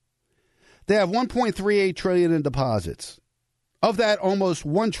 They have $1.38 trillion in deposits. Of that, almost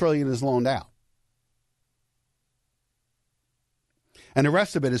 $1 trillion is loaned out. And the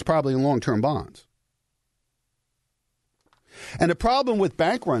rest of it is probably in long-term bonds. And the problem with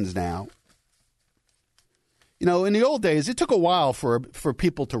bank runs now, you know, in the old days, it took a while for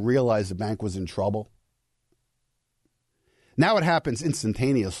people to realize the bank was in trouble. Now it happens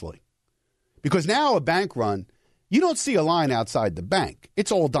instantaneously. Because now a bank run, you don't see a line outside the bank.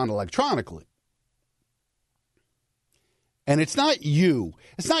 It's all done electronically. And it's not you.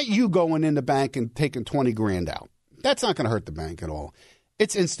 It's not you going in the bank and taking 20 grand out. That's not going to hurt the bank at all.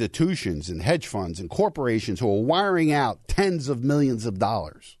 It's institutions and hedge funds and corporations who are wiring out tens of millions of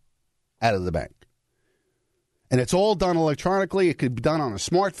dollars out of the bank. And it's all done electronically. It could be done on a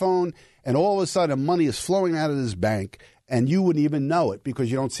smartphone. And all of a sudden, money is flowing out of this bank, and you wouldn't even know it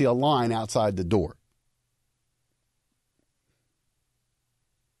because you don't see a line outside the door.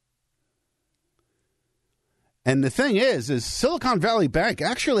 And the thing is Silicon Valley Bank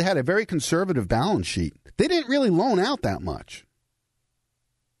actually had a very conservative balance sheet. They didn't really loan out that much.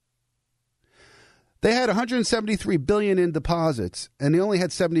 They had $173 billion in deposits, and they only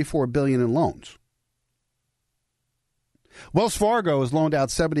had $74 billion in loans. Wells Fargo has loaned out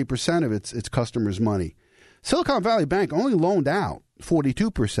 70% of its customers' money. Silicon Valley Bank only loaned out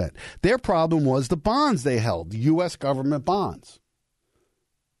 42%. Their problem was the bonds they held, U.S. government bonds.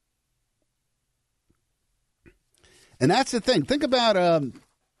 And that's the thing. Think about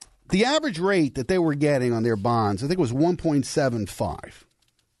the average rate that they were getting on their bonds. I think it was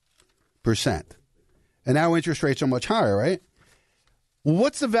 1.75%. And now interest rates are much higher, right?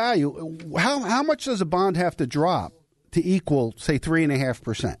 What's the value? How much does a bond have to drop to equal, say,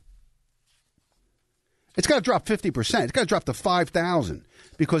 3.5%? It's got to drop 50%. It's got to drop to $5,000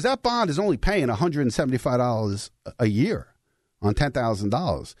 because that bond is only paying $175 a year on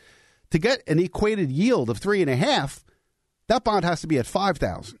 $10,000. To get an equated yield of 3.5%, that bond has to be at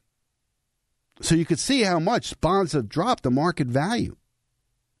 $5,000. So you could see how much bonds have dropped the market value.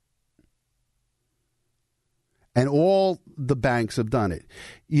 And all the banks have done it.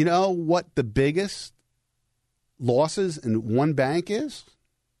 You know what the biggest losses in one bank is?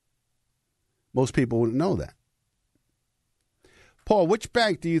 Most people wouldn't know that. Paul, which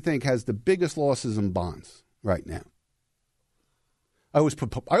bank do you think has the biggest losses in bonds right now? I always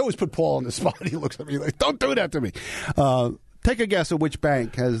put Paul on the spot. He looks at me like, don't do that to me. Take a guess at which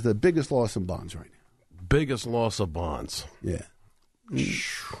bank has the biggest loss in bonds right now. Biggest loss of bonds. Yeah.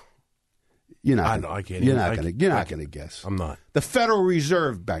 You're not going to guess. I'm not. The Federal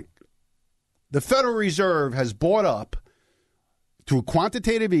Reserve Bank. The Federal Reserve has bought up, through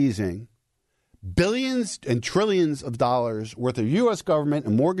quantitative easing, billions and trillions of dollars worth of U.S. government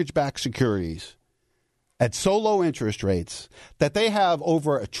and mortgage-backed securities at so low interest rates that they have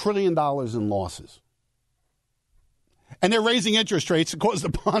over $1 trillion in losses. And they're raising interest rates to cause the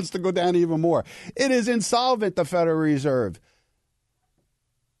bonds to go down even more. It is insolvent, the Federal Reserve.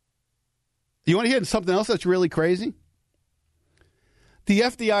 You want to hear something else that's really crazy? The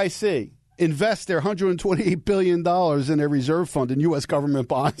FDIC invests their $128 billion in their reserve fund in U.S. government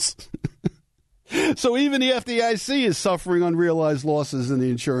bonds. So even the FDIC is suffering unrealized losses in the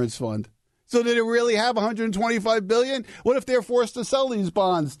insurance fund. So did it really have $125 billion? What if they're forced to sell these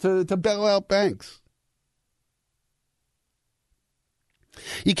bonds to bail out banks?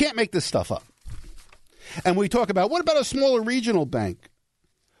 You can't make this stuff up. And we talk about, what about a smaller regional bank?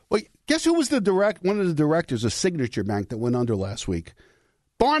 Well, guess who was one of the directors of Signature Bank that went under last week?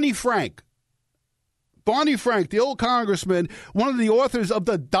 Barney Frank. Barney Frank, the old congressman, one of the authors of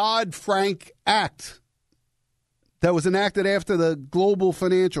the Dodd-Frank Act that was enacted after the global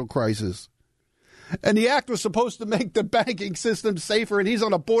financial crisis. And the act was supposed to make the banking system safer, and he's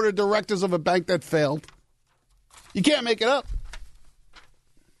on the board of directors of a bank that failed. You can't make it up.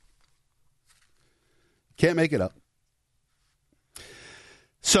 Can't make it up.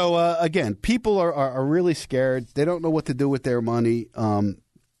 So, again, people are really scared. They don't know what to do with their money.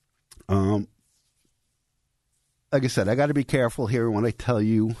 Like I said, I got to be careful here when I tell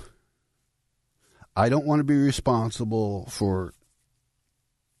you I don't want to be responsible for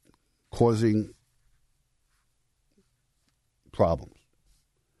causing problems.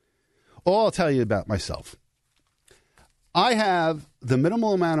 All I'll tell you about myself. I have the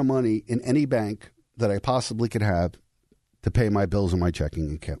minimal amount of money in any bank that I possibly could have to pay my bills in my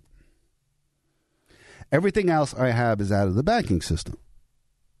checking account. Everything else I have is out of the banking system.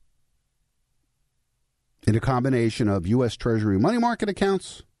 In a combination of U.S. Treasury money market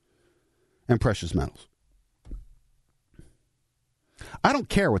accounts and precious metals. I don't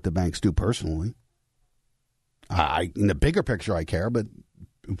care what the banks do personally. In the bigger picture, I care, but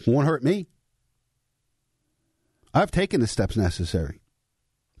it won't hurt me. I've taken the steps necessary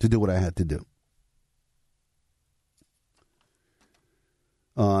to do what I had to do.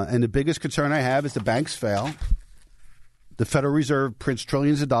 And the biggest concern I have is the banks fail. The Federal Reserve prints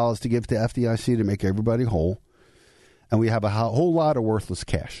trillions of dollars to give to FDIC to make everybody whole. And we have a whole lot of worthless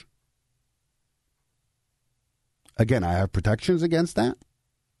cash. Again, I have protections against that.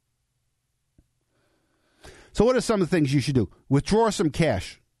 So what are some of the things you should do? Withdraw some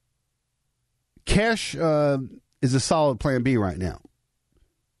cash. Cash is a solid plan B right now.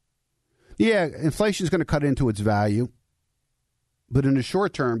 Yeah, inflation is going to cut into its value. But in the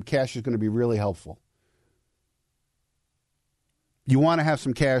short term, cash is going to be really helpful. You want to have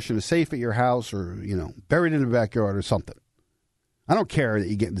some cash in a safe at your house or, buried in the backyard or something. I don't care that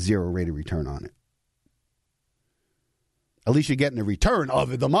you're getting zero rate of return on it. At least you're getting a return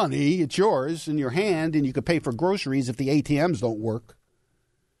of the money. It's yours in your hand, and you can pay for groceries if the ATMs don't work.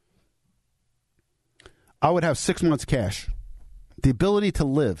 I would have 6 months cash. The ability to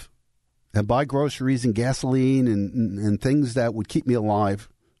live and buy groceries and gasoline and things that would keep me alive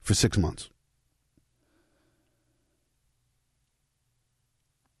for 6 months.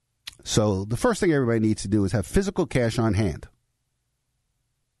 So the first thing everybody needs to do is have physical cash on hand.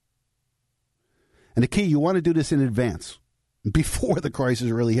 And the key, you want to do this in advance, before the crisis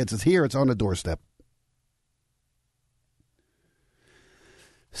really hits. It's here, it's on the doorstep.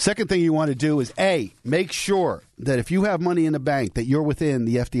 Second thing you want to do is, A, make sure that if you have money in the bank that you're within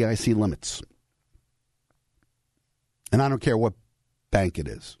the FDIC limits. And I don't care what bank it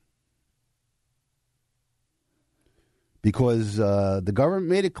is. Because the government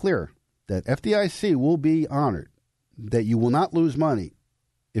made it clear that FDIC will be honored, that you will not lose money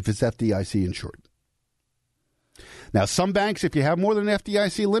if it's FDIC insured. Now, some banks, if you have more than an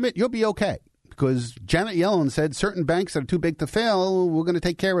FDIC limit, you'll be okay. Because Janet Yellen said certain banks that are too big to fail, we're going to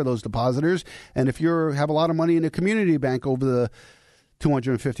take care of those depositors. And if you have a lot of money in a community bank over the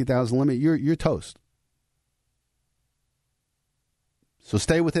 $250,000 limit, you're toast. So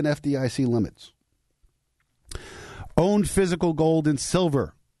stay within FDIC limits. Own physical gold and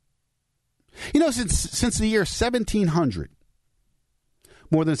silver. You know, since the year 1700,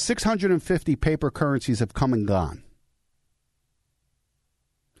 more than 650 paper currencies have come and gone.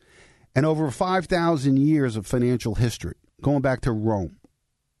 And over 5,000 years of financial history, going back to Rome,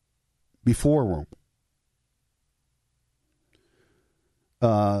 before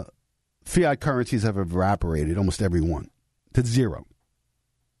Rome, fiat currencies have evaporated, almost every one, to zero.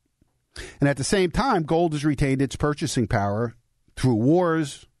 And at the same time, gold has retained its purchasing power through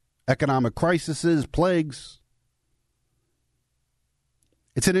wars, economic crises, plagues.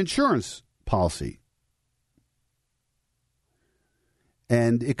 It's an insurance policy.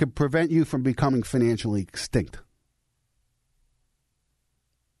 And it could prevent you from becoming financially extinct.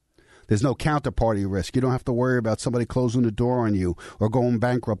 There's no counterparty risk. You don't have to worry about somebody closing the door on you or going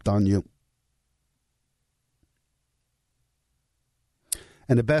bankrupt on you.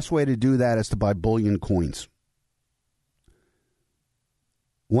 And the best way to do that is to buy bullion coins.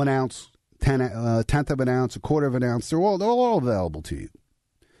 1 ounce, tenth of an ounce, a quarter of an ounce, they're all available to you.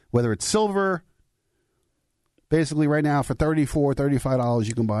 Whether it's silver, basically right now for $34, $35,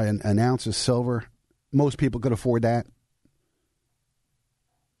 you can buy an ounce of silver. Most people could afford that.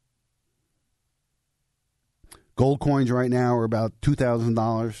 Gold coins right now are about $2,000,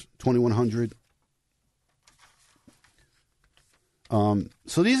 $2,100.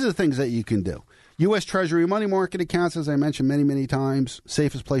 So these are the things that you can do. U.S. Treasury money market accounts, as I mentioned many, many times,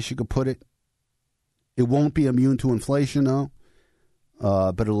 safest place you could put it. It won't be immune to inflation, though,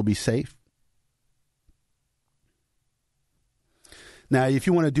 but it'll be safe. Now, if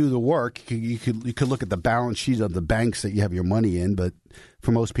you want to do the work, you could look at the balance sheet of the banks that you have your money in, but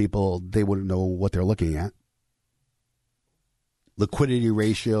for most people, they wouldn't know what they're looking at. Liquidity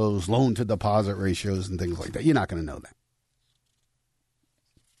ratios, loan-to-deposit ratios, and things like that. You're not going to know that.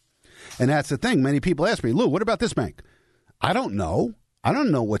 And that's the thing. Many people ask me, Lou, what about this bank? I don't know. I don't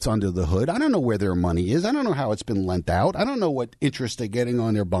know what's under the hood. I don't know where their money is. I don't know how it's been lent out. I don't know what interest they're getting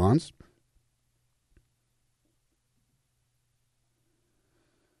on their bonds.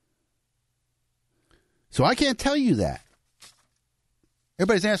 So I can't tell you that.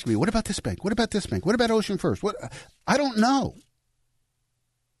 Everybody's asking me, what about this bank? What about this bank? What about Ocean First? I don't know.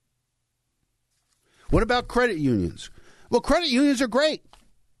 What about credit unions? Well, credit unions are great.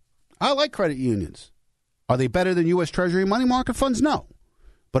 I like credit unions. Are they better than U.S. Treasury money market funds? No.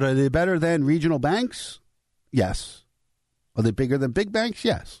 But are they better than regional banks? Yes. Are they bigger than big banks?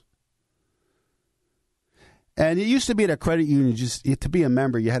 Yes. And it used to be that credit union, to be a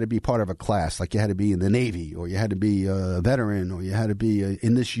member, you had to be part of a class, like you had to be in the Navy, or you had to be a veteran, or you had to be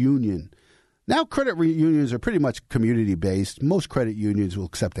in this union. Now credit unions are pretty much community-based. Most credit unions will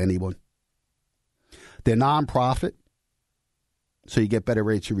accept anyone. They're nonprofit, so you get better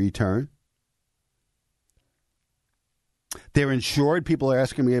rates of return. They're insured. People are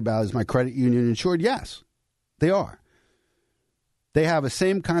asking me about, is my credit union insured? Yes, they are. They have the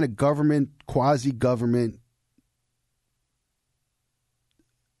same kind of government, quasi-government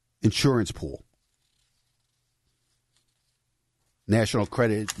insurance pool. National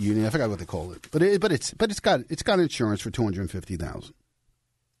Credit Union, I forgot what they call it, but it's got insurance for $250,000.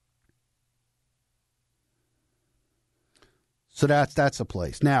 So that's a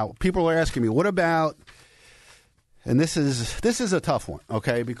place. Now, people are asking me, what about? And this is a tough one,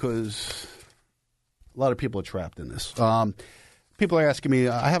 okay? Because a lot of people are trapped in this. People are asking me,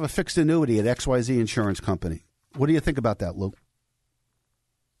 I have a fixed annuity at XYZ Insurance Company. What do you think about that, Lou?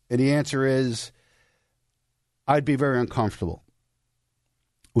 And the answer is, I'd be very uncomfortable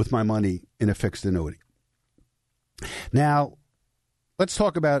with my money in a fixed annuity. Now, let's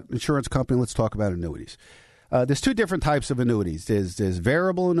talk about insurance company. Let's talk about annuities. There's two different types of annuities. There's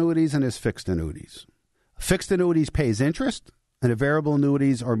variable annuities and there's fixed annuities. Fixed annuities pays interest, and the variable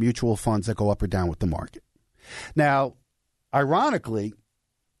annuities are mutual funds that go up or down with the market. Now, ironically,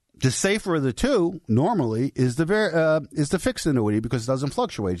 the safer of the two normally is the fixed annuity because it doesn't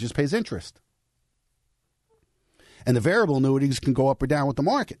fluctuate; it just pays interest. And the variable annuities can go up or down with the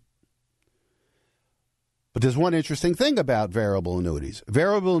market. But there's one interesting thing about variable annuities.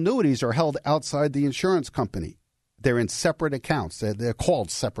 Variable annuities are held outside the insurance company. They're in separate accounts. They're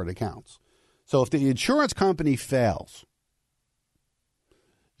called separate accounts. So if the insurance company fails,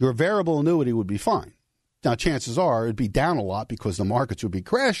 your variable annuity would be fine. Now, chances are it'd be down a lot because the markets would be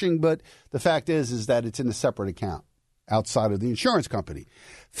crashing, but the fact is that it's in a separate account outside of the insurance company.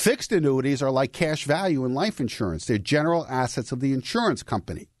 Fixed annuities are like cash value in life insurance. They're general assets of the insurance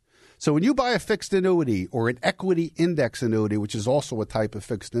company. So when you buy a fixed annuity or an equity index annuity, which is also a type of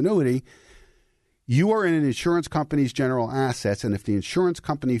fixed annuity, you are in an insurance company's general assets, and if the insurance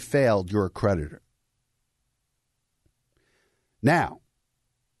company failed, you're a creditor. Now,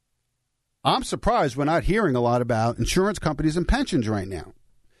 I'm surprised we're not hearing a lot about insurance companies and pensions right now.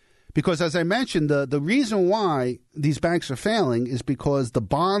 Because as I mentioned, the reason why these banks are failing is because the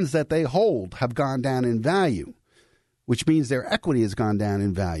bonds that they hold have gone down in value, which means their equity has gone down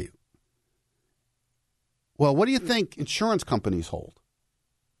in value. Well, what do you think insurance companies hold?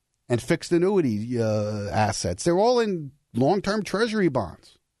 And fixed annuity assets. They're all in long-term treasury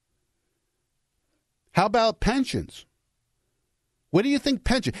bonds. How about pensions? What do you think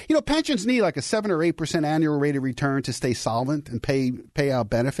pensions? Pensions need like a 7 or 8% annual rate of return to stay solvent and pay out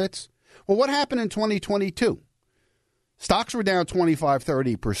benefits. Well, what happened in 2022? Stocks were down 25,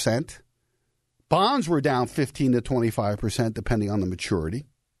 30%. Bonds were down 15 to 25%, depending on the maturity.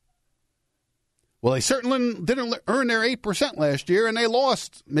 Well, they certainly didn't earn their 8% last year, and they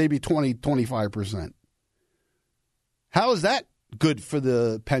lost maybe 20, 25%. How is that good for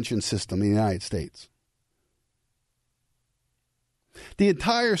the pension system in the United States? The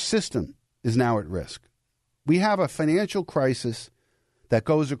entire system is now at risk. We have a financial crisis that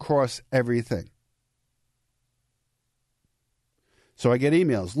goes across everything. So I get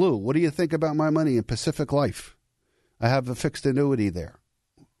emails. Lou, what do you think about my money in Pacific Life? I have a fixed annuity there.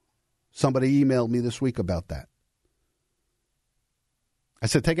 Somebody emailed me this week about that. I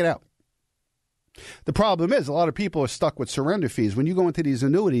said, take it out. The problem is a lot of people are stuck with surrender fees. When you go into these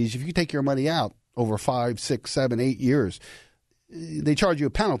annuities, if you take your money out over 5, 6, 7, 8 years, they charge you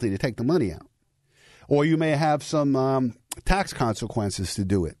a penalty to take the money out. Or you may have some tax consequences to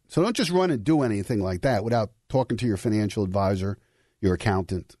do it. So don't just run and do anything like that without talking to your financial advisor, your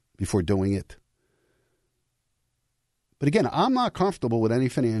accountant, before doing it. But again, I'm not comfortable with any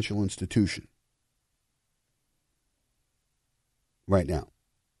financial institution right now.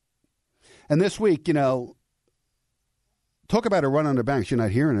 And this week, talk about a run on the banks. You're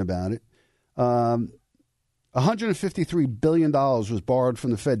not hearing about it. $153 billion was borrowed from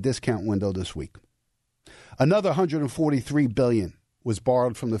the Fed discount window this week. Another $143 billion was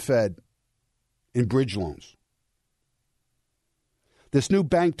borrowed from the Fed in bridge loans. This new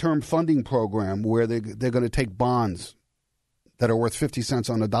bank term funding program where they're going to take bonds that are worth 50 cents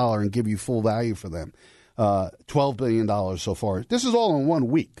on the dollar and give you full value for them. $12 billion so far. This is all in 1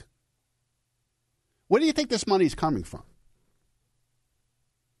 week. Where do you think this money is coming from?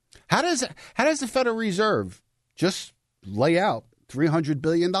 How does the Federal Reserve just lay out $300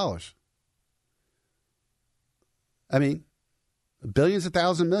 billion? I mean, billions,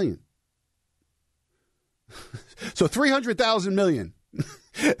 1,000 million. So 300,000 million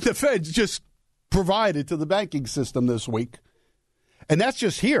the Fed's just provided to the banking system this week. And that's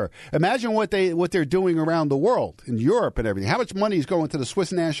just here. Imagine what they're doing around the world, in Europe and everything. How much money is going to the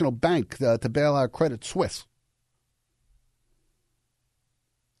Swiss National Bank to bail out Credit Suisse?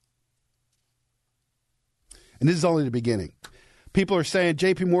 And this is only the beginning. People are saying,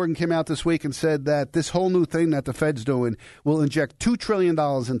 J.P. Morgan came out this week and said that this whole new thing that the Fed's doing will inject $2 trillion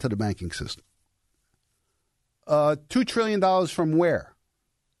into the banking system. $2 trillion from where?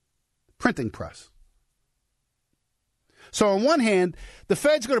 Printing press. So on one hand, the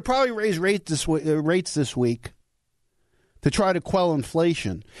Fed's going to probably raise rates this week to try to quell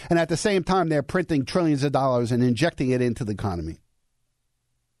inflation. And at the same time, they're printing trillions of dollars and injecting it into the economy.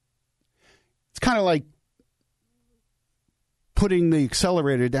 It's kind of like putting the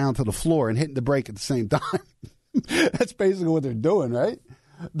accelerator down to the floor and hitting the brake at the same time. That's basically what they're doing, right?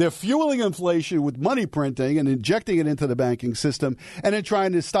 They're fueling inflation with money printing and injecting it into the banking system and then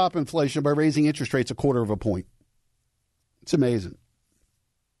trying to stop inflation by raising interest rates 1/4 point. It's amazing.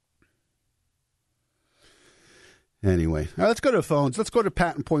 Anyway, all right, let's go to the phones. Let's go to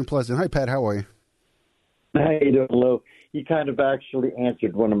Pat in Point Pleasant. Hi, Pat. How are you? How you doing, Lou? You kind of actually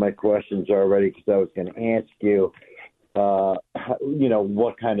answered one of my questions already because I was going to ask you,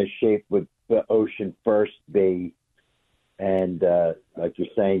 what kind of shape would the Ocean First be? And like you're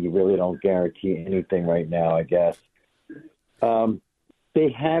saying, you really don't guarantee anything right now, I guess.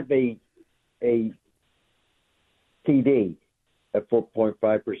 They have a CD at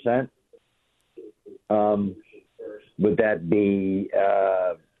 4.5%. Would that be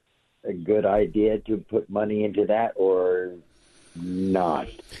a good idea to put money into that or not?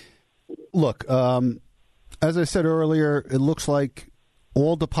 Look, as I said earlier, it looks like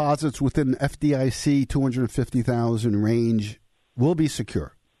all deposits within FDIC 250,000 range will be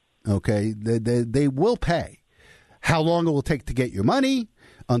secure. Okay, they will pay. How long it will take to get your money?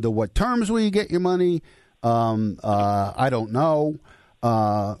 Under what terms will you get your money? I don't know.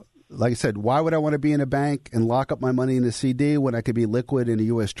 Like I said, why would I want to be in a bank and lock up my money in a CD when I could be liquid in a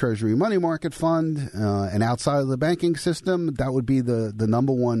U.S. Treasury money market fund and outside of the banking system? That would be the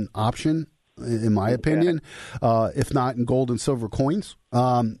number one option, in my opinion. If not in gold and silver coins,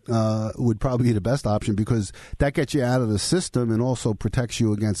 would probably be the best option because that gets you out of the system and also protects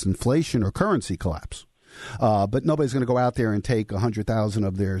you against inflation or currency collapse. But nobody's going to go out there and take 100,000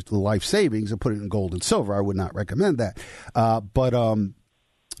 of their life savings and put it in gold and silver. I would not recommend that.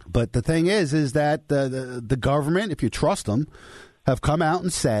 But the thing is that the government, if you trust them, have come out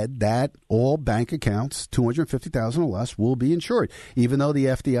and said that all bank accounts, 250,000 or less, will be insured, even though the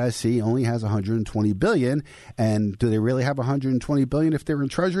FDIC only has 120 billion. And do they really have 120 billion if they're in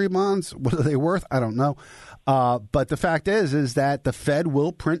Treasury bonds? What are they worth? I don't know. But the fact is that the Fed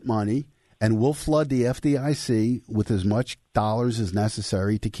will print money and will flood the FDIC with as much dollars as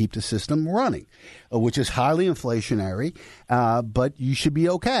necessary to keep the system running, which is highly inflationary, but you should be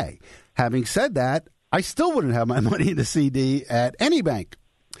okay. Having said that, I still wouldn't have my money in the CD at any bank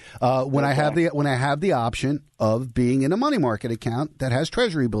when I have the option of being in a money market account that has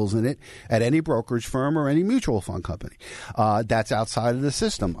Treasury bills in it at any brokerage firm or any mutual fund company. That's outside of the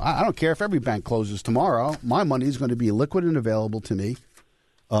system. I don't care if every bank closes tomorrow. My money is going to be liquid and available to me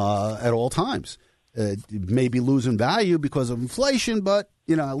at all times. It may be losing value because of inflation, but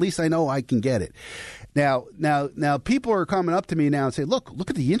at least I know I can get it. Now, people are coming up to me now and say, look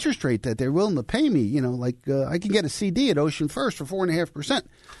at the interest rate that they're willing to pay me. I can get a CD at Ocean First for 4.5%.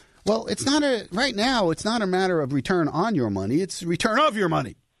 Well, right now, it's not a matter of return on your money. It's return of your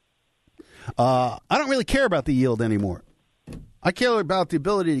money. I don't really care about the yield anymore. I care about the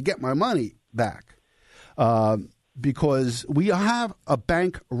ability to get my money back. Because we have a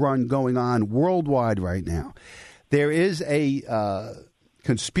bank run going on worldwide right now. There is a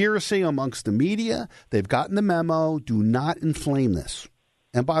conspiracy amongst the media. They've gotten the memo. Do not inflame this.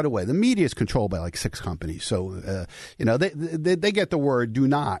 And by the way, the media is controlled by like 6 companies. So, they get the word do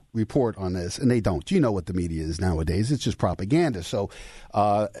not report on this, and they don't. You know what the media is nowadays. It's just propaganda. So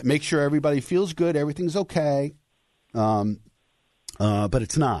make sure everybody feels good. Everything's okay. But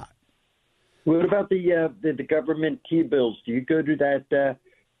it's not. What about the government T-bills? Do you go to that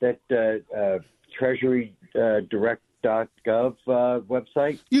Treasury Direct.gov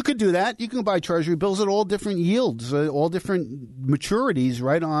website? You could do that. You can buy Treasury bills at all different yields, all different maturities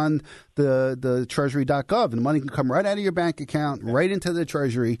right on the Treasury.gov. And the money can come right out of your bank account, right into the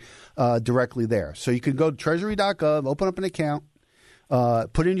Treasury directly there. So you can go to Treasury.gov, open up an account,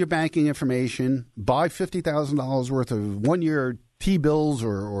 put in your banking information, buy $50,000 worth of 1-year T-bills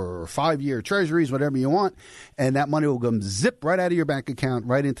or 5-year treasuries, whatever you want, and that money will come zip right out of your bank account,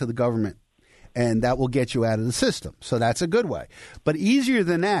 right into the government, and that will get you out of the system. So that's a good way. But easier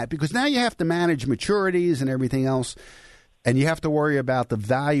than that, because now you have to manage maturities and everything else, and you have to worry about the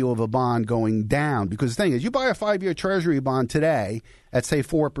value of a bond going down. Because the thing is, you buy a 5-year treasury bond today at, say,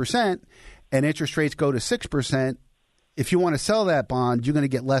 4%, and interest rates go to 6%, if you want to sell that bond, you're going to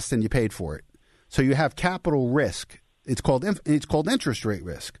get less than you paid for it. So you have capital risk. It's called interest rate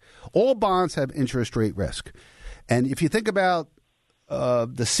risk. All bonds have interest rate risk. And if you think about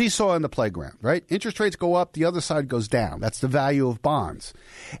the seesaw in the playground, right? Interest rates go up, the other side goes down. That's the value of bonds.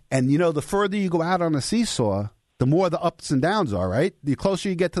 And, the further you go out on the seesaw, the more the ups and downs are, right? The closer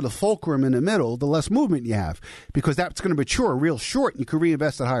you get to the fulcrum in the middle, the less movement you have because that's going to mature real short and you can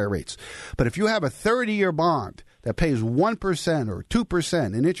reinvest at higher rates. But if you have a 30-year bond that pays 1% or 2%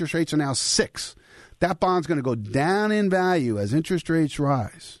 and interest rates are now 6%, that bond's going to go down in value as interest rates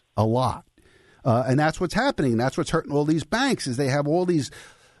rise a lot. And that's what's happening. That's what's hurting all these banks is they have all these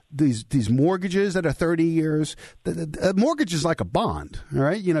mortgages that are 30 years. The mortgage is like a bond, all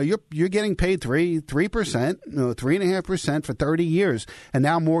right? You're getting paid 3%, 3.5% for 30 years, and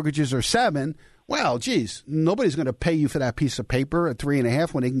now mortgages are 7%. well, geez, nobody's going to pay you for that piece of paper at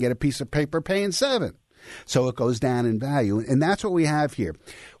 3.5 when they can get a piece of paper paying 7. So it goes down in value. And that's what we have here.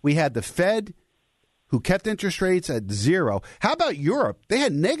 We had the Fed, who kept interest rates at 0. How about Europe? They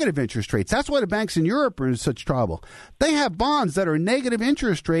had negative interest rates. That's why the banks in Europe are in such trouble. They have bonds that are negative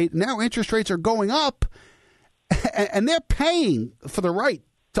interest rate. Now interest rates are going up, and they're paying for the right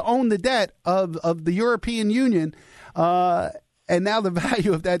to own the debt of the European Union. And now the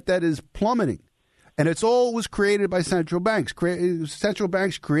value of that debt is plummeting. And it's all was created by central banks. Central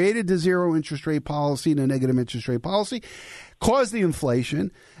banks created the zero interest rate policy and the negative interest rate policy, caused the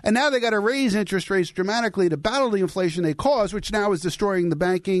inflation, and now they got to raise interest rates dramatically to battle the inflation they caused, which now is destroying the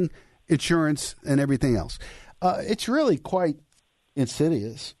banking, insurance, and everything else. It's really quite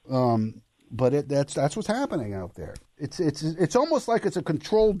insidious, but that's what's happening out there. It's almost like it's a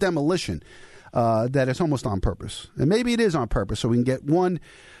controlled demolition that is almost on purpose, and maybe it is on purpose, so we can get one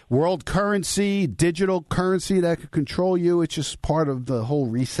world currency, digital currency that could control you. It's just part of the whole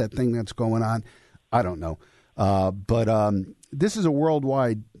reset thing that's going on. I don't know. But this is a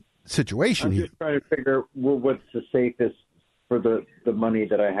worldwide situation here. I'm just trying to figure what's the safest for the money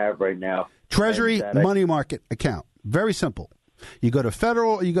that I have right now. Treasury money market account. Very simple. You go to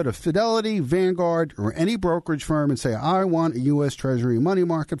Fidelity, Vanguard, or any brokerage firm and say, I want a U.S. Treasury money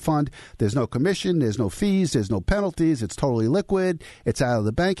market fund. There's no commission. There's no fees. There's no penalties. It's totally liquid. It's out of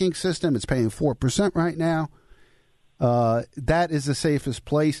the banking system. It's paying 4% right now. That is the safest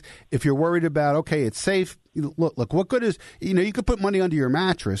place. If you're worried about, okay, it's safe. Look, what good is, you could put money under your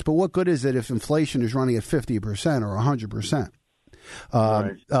mattress, but what good is it if inflation is running at 50% or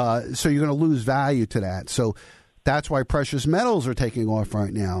 100%? So you're going to lose value to that. So that's why precious metals are taking off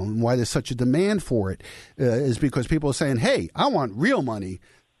right now, and why there's such a demand for it is because people are saying, hey, I want real money.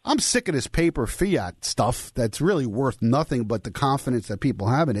 I'm sick of this paper fiat stuff that's really worth nothing but the confidence that people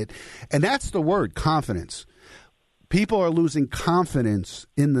have in it. And that's the word, confidence. People are losing confidence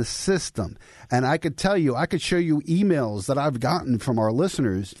in the system. And I could tell you, I could show you emails that I've gotten from our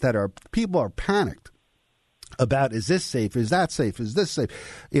listeners that people are panicked about, is this safe? Is that safe? Is this safe?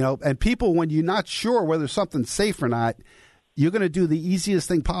 And people, when you're not sure whether something's safe or not, you're going to do the easiest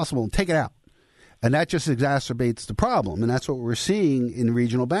thing possible and take it out. And that just exacerbates the problem. And that's what we're seeing in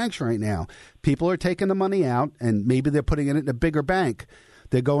regional banks right now. People are taking the money out, and maybe they're putting it in a bigger bank.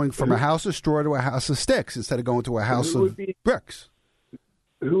 They're going from a house of straw to a house of sticks instead of going to a house of bricks.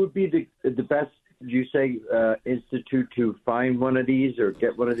 Who would be the best, you say, institute to find one of these or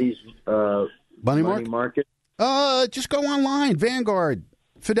get one of these money market? Just go online. Vanguard,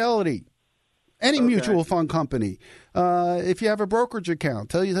 Fidelity, any mutual fund company. If you have a brokerage account,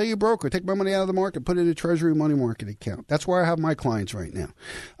 tell your broker, take my money out of the market, put it in a Treasury money market account. That's where I have my clients right now.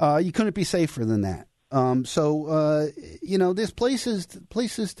 You couldn't be safer than that. There's places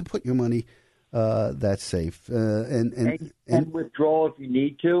to put your money that's safe. And withdraw if you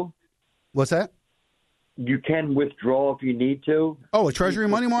need to. What's that? You can withdraw if you need to. Oh, a Treasury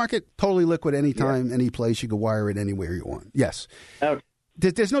money market? Totally liquid anytime, any place. You can wire it anywhere you want. Yes. Okay.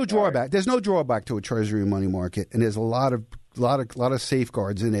 There's no drawback. There's no drawback to a Treasury money market, and there's a lot of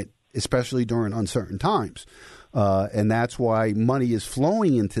safeguards in it, especially during uncertain times. And that's why money is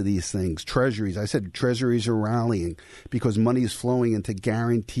flowing into these things. Treasuries, I said treasuries are rallying because money is flowing into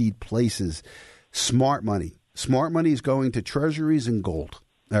guaranteed places. Smart money. Smart money is going to treasuries and gold.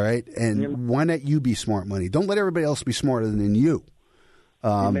 All right? And why not you be smart money? Don't let everybody else be smarter than you.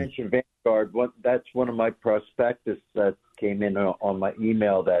 You mentioned Vanguard. That's one of my prospectus that came in on my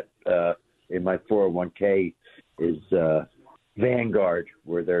email that in my 401k is Vanguard,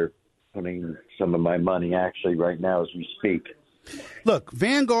 where they're putting some of my money actually right now as we speak. Look,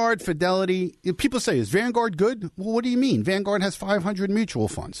 Vanguard, Fidelity, people say, is Vanguard good? Well, what do you mean? Vanguard has 500 mutual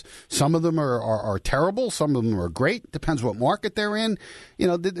funds. Some of them are terrible. Some of them are great. Depends what market they're in.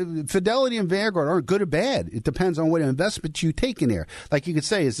 Fidelity and Vanguard aren't good or bad. It depends on what investment you take in there. Like you could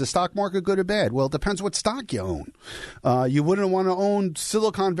say, is the stock market good or bad? Well, it depends what stock you own. You wouldn't want to own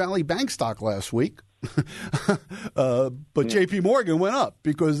Silicon Valley Bank stock last week. But J.P. Morgan went up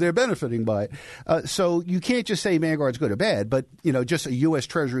because they're benefiting by it. So you can't just say Vanguard's good or bad, but just a U.S.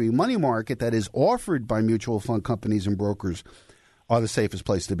 Treasury money market that is offered by mutual fund companies and brokers are the safest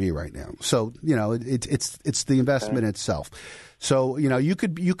place to be right now. So it's the investment itself. So you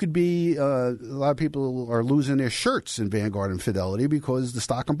could be a lot of people are losing their shirts in Vanguard and Fidelity because the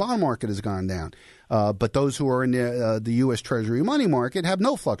stock and bond market has gone down. But those who are in the U.S. Treasury money market have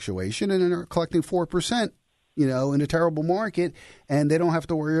no fluctuation and are collecting 4%, in a terrible market, and they don't have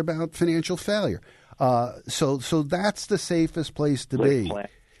to worry about financial failure. So that's the safest place to be,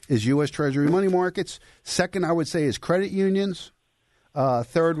 is U.S. Treasury money markets. Second, I would say, is credit unions.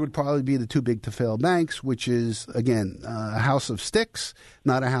 Third would probably be the too big to fail banks, which is, again, a house of sticks,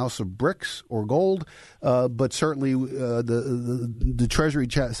 not a house of bricks or gold. But certainly the Treasury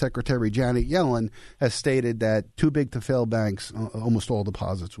Secretary Janet Yellen has stated that too big to fail banks, almost all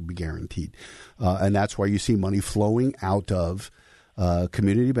deposits will be guaranteed. And that's why you see money flowing out of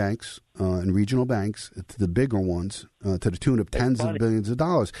community banks and regional banks to the bigger ones to the tune of tens of billions of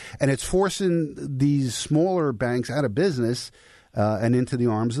dollars. And it's forcing these smaller banks out of business and into the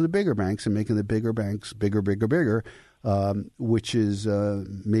arms of the bigger banks and making the bigger banks bigger, which is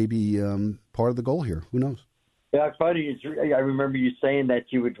maybe part of the goal here. Who knows? Yeah, it's funny. I remember you saying that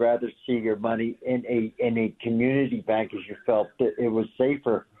you would rather see your money in a community bank, as you felt that it was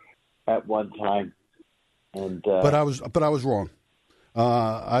safer at one time. And but I was wrong.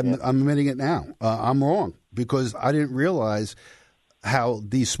 I'm admitting it now. I'm wrong because I didn't realize how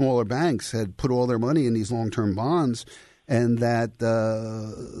these smaller banks had put all their money in these long-term bonds, and that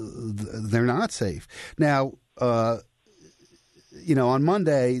they're not safe. Now, on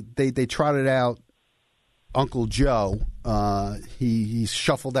Monday, they trotted out Uncle Joe. He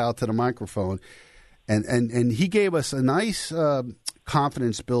shuffled out to the microphone, and he gave us a nice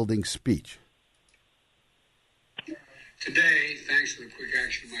confidence-building speech. Today, thanks to the quick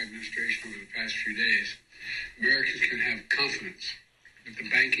action of my administration over the past few days, Americans can have confidence that the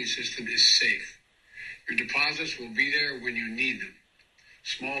banking system is safe. Your deposits will be there when you need them.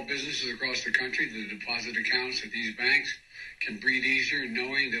 Small businesses across the country, the deposit accounts at these banks can breathe easier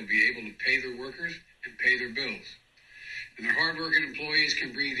knowing they'll be able to pay their workers and pay their bills. And their hardworking employees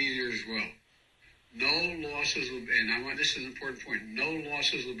can breathe easier as well. No losses will, this is an important point, no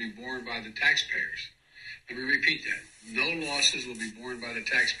losses will be borne by the taxpayers. Let me repeat that. No losses will be borne by the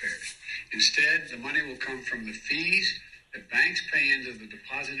taxpayers. Instead, the money will come from the fees that banks pay into the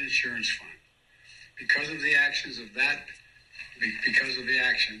Deposit Insurance Fund. Because of the actions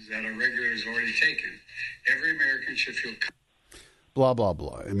that our regulators already taken, every American should feel blah, blah,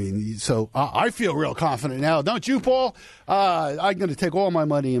 blah. I mean, so I feel real confident now. Don't you, Paul? I'm going to take all my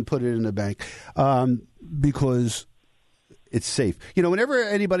money and put it in the bank because it's safe. Whenever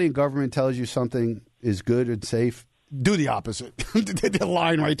anybody in government tells you something is good and safe, do the opposite. They're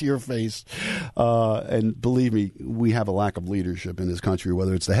lying right to your face. And believe me, we have a lack of leadership in this country,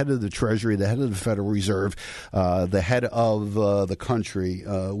 whether it's the head of the Treasury, the head of the Federal Reserve, the head of the country.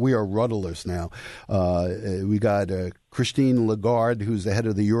 We are rudderless now. We got Christine Lagarde, who's the head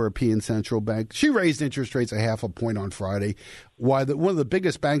of the European Central Bank. She raised interest rates 0.5 point on Friday. Why one of the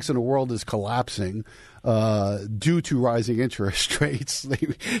biggest banks in the world is collapsing due to rising interest rates.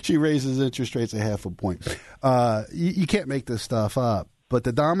 She raises interest rates 0.5 point. You can't make this stuff up. But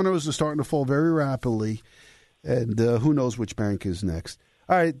the dominoes are starting to fall very rapidly, and who knows which bank is next.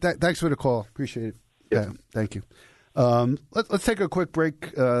 All right, thanks for the call. Appreciate it. Yeah, thank you. Let's take a quick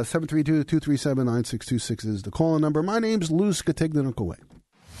break. 732-237-9626 is the call-in number. My name's Lou Scatigna.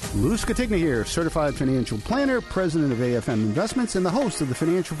 Lou Scatigna here, certified financial planner, president of AFM Investments, and the host of The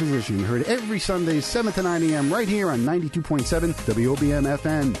Financial Physician. Heard every Sunday, 7 to 9 a.m. right here on 92.7 WOBM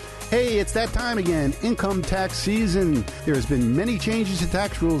FM. Hey, it's that time again, income tax season. There has been many changes to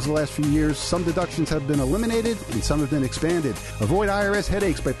tax rules the last few years. Some deductions have been eliminated and some have been expanded. Avoid IRS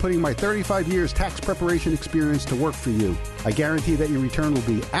headaches by putting my 35 years tax preparation experience to work for you. I guarantee that your return will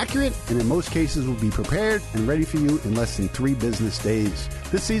be accurate and in most cases will be prepared and ready for you in less than 3 business days.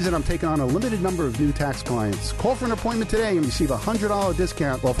 This season, I'm taking on a limited number of new tax clients. Call for an appointment today and receive a $100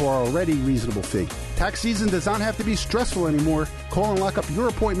 discount off our already reasonable fee. Tax season does not have to be stressful anymore. Call and lock up your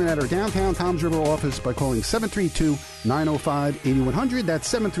appointment at our downtown Toms River office by calling 732-905-8100.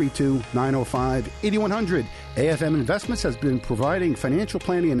 That's 732-905-8100. AFM Investments has been providing financial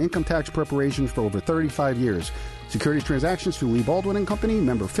planning and income tax preparation for over 35 years. Securities transactions through Lee Baldwin & Company,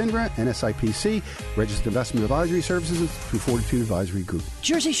 member FINRA, NSIPC, registered investment advisory services through Fortitude Advisory Group.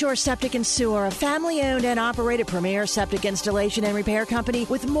 Jersey Shore Septic and Sewer, a family-owned and operated premier septic installation and repair company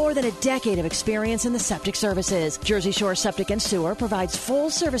with more than a decade of experience in the septic services. Jersey Shore Septic and Sewer provides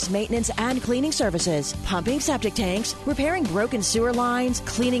full-service maintenance and cleaning services, pumping septic tanks, repairing broken sewer lines,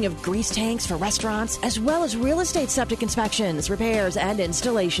 cleaning of grease tanks for restaurants, as well as real estate septic inspections, repairs, and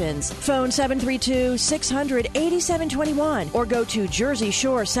installations. Phone 732-600-8721 or go to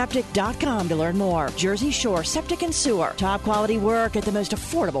JerseyShoreSeptic.com to learn more. Jersey Shore Septic and Sewer. Top quality work at the most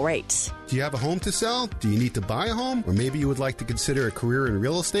affordable rates. Do you have a home to sell? Do you need to buy a home? Or maybe you would like to consider a career in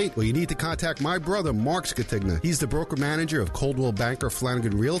real estate? Well, you need to contact my brother, Mark Skatigna. He's the broker manager of Coldwell Banker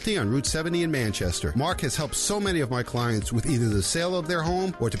Flanagan Realty on Route 70 in Manchester. Mark has helped so many of my clients with either the sale of their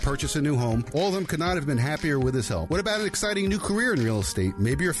home or to purchase a new home. All of them could not have been happier with his help. What about an exciting new career in real estate?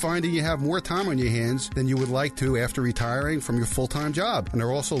 Maybe you're finding you have more time on your hands than you would like to after retiring from your full-time job, and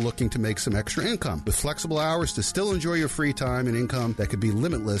are also looking to make some extra income. With flexible hours to still enjoy your free time and income that could be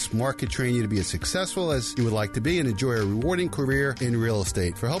limitless, Mark could train you to be as successful as you would like to be and enjoy a rewarding career in real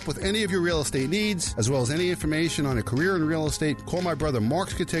estate. For help with any of your real estate needs, as well as any information on a career in real estate, call my brother Mark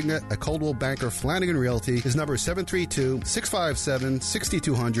Skatigna at Coldwell Banker Flanagan Realty. His number is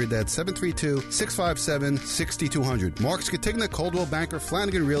 732-657-6200. That's 732-657-6200. Mark Skatigna, Coldwell Banker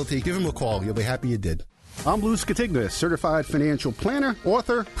Flanagan Realty. Give him a call. You'll be happy you did. I'm Lou Skatigna, certified financial planner,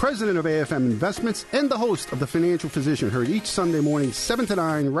 author, president of AFM Investments, and the host of The Financial Physician, heard each Sunday morning 7 to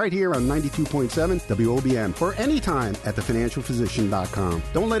 9 right here on 92.7 WOBM, or anytime at thefinancialphysician.com.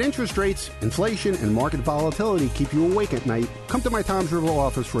 Don't let interest rates, inflation, and market volatility keep you awake at night. Come to my Toms River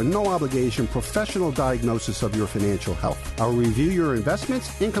office for a no-obligation professional diagnosis of your financial health. I'll review your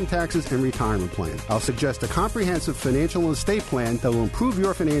investments, income taxes, and retirement plan. I'll suggest a comprehensive financial and estate plan that will improve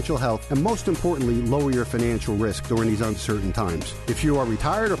your financial health and, most importantly, lower your financial risk during these uncertain times. If you are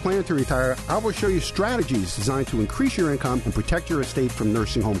retired or plan to retire, I will show you strategies designed to increase your income and protect your estate from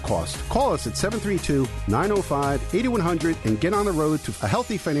nursing home costs. Call us at 732-905-8100 and get on the road to a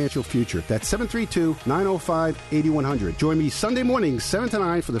healthy financial future. That's 732-905-8100. Join me Sunday mornings 7 to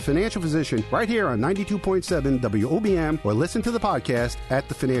 9 for The Financial Physician right here on 92.7 WOBM, or listen to the podcast at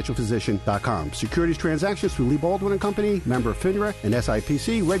thefinancialphysician.com. Securities transactions through Lee Baldwin & Company, member FINRA and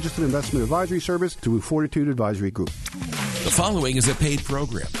SIPC, registered investment advisory service through Fortitude Advisory Group. The following is a paid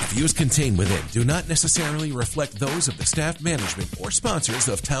program. Views contained within do not necessarily reflect those of the staff, management, or sponsors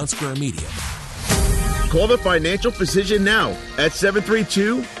of Town Square Media. Call the Financial Physician now at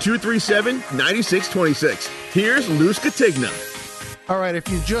 732-237-9626. Here's Lou Skatigna. All right, if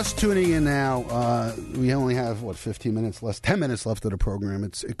you're just tuning in now, we only have, 15 minutes left, 10 minutes left of the program.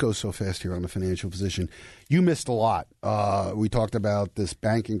 It goes so fast here on The Financial Physician. You missed a lot. We talked about this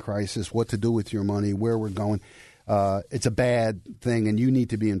banking crisis, what to do with your money, where we're going. It's a bad thing, and you need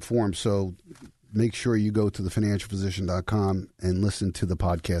to be informed. So make sure you go to thefinancialphysician.com and listen to the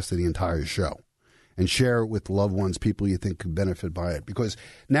podcast of the entire show and share it with loved ones, people you think could benefit by it, because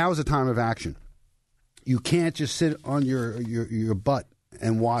now is a time of action. You can't just sit on your butt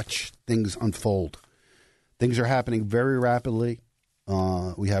and watch things unfold. Things are happening very rapidly.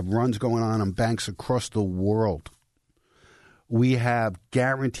 We have runs going on banks across the world. We have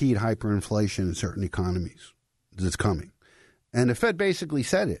guaranteed hyperinflation in certain economies that's coming. And the Fed basically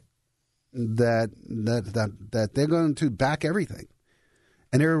said it, that they're going to back everything.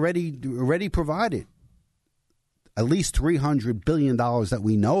 And they're already provided at least $300 billion that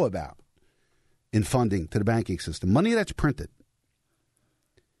we know about in funding to the banking system, money that's printed.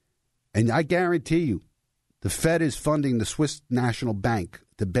 And I guarantee you, the Fed is funding the Swiss National Bank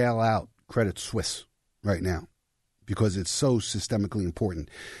to bail out Credit Suisse right now because it's so systemically important.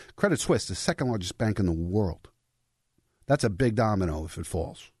 Credit Suisse, the second largest bank in the world. That's a big domino if it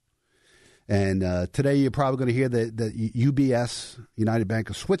falls. And today you're probably going to hear that UBS, United Bank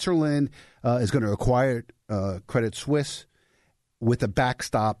of Switzerland, is going to acquire Credit Suisse with a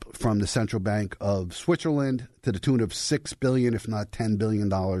backstop from the Central Bank of Switzerland to the tune of $6 billion, if not $10 billion.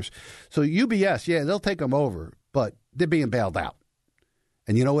 So UBS, yeah, they'll take them over, but they're being bailed out.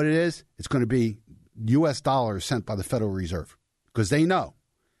 And you know what it is? It's going to be U.S. dollars sent by the Federal Reserve, because they know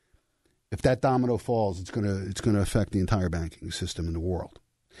if that domino falls, it's going to affect the entire banking system in the world.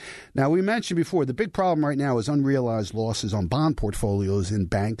 Now, we mentioned before, the big problem right now is unrealized losses on bond portfolios in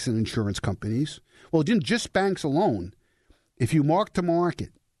banks and insurance companies. Well, just banks alone. If you mark to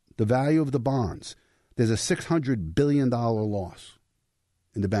market the value of the bonds, there's a $600 billion loss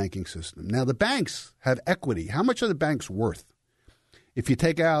in the banking system. Now, the banks have equity. How much are the banks worth? If you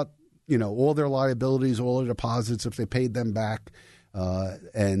take out, all their liabilities, all their deposits, if they paid them back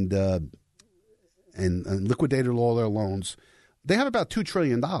and liquidated all their loans, they have about $2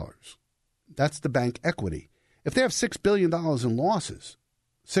 trillion. That's the bank equity. If they have $6 billion in losses,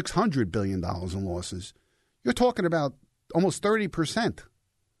 $600 billion in losses, you're talking about almost 30%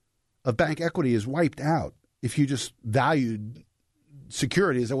 of bank equity is wiped out if you just valued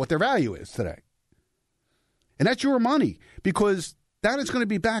securities at what their value is today. And that's your money, because that is going to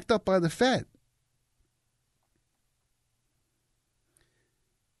be backed up by the Fed.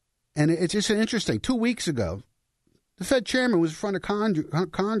 And it's just interesting. 2 weeks ago, the Fed chairman was in front of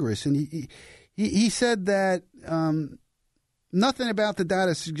Congress, and he said that Nothing about the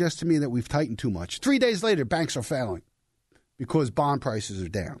data suggests to me that we've tightened too much. 3 days later, banks are failing because bond prices are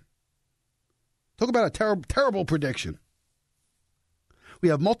down. Talk about a terrible prediction. We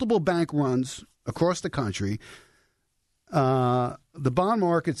have multiple bank runs across the country. The bond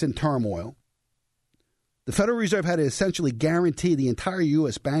market's in turmoil. The Federal Reserve had to essentially guarantee the entire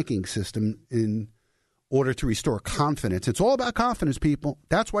U.S. banking system in order to restore confidence. It's all about confidence, people.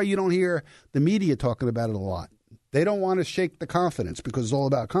 That's why you don't hear the media talking about it a lot. They don't want to shake the confidence because it's all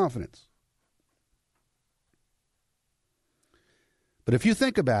about confidence. But if you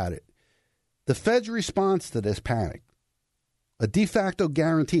think about it, the Fed's response to this panic, a de facto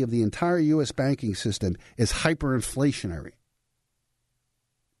guarantee of the entire U.S. banking system, is hyperinflationary.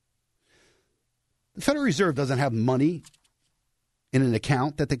 The Federal Reserve doesn't have money in an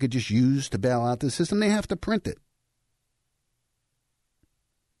account that they could just use to bail out the system. They have to print it.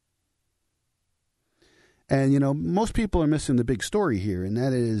 And, most people are missing the big story here, and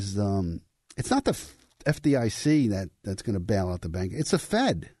that is it's not the FDIC that's going to bail out the bank. It's the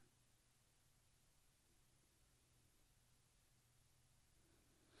Fed.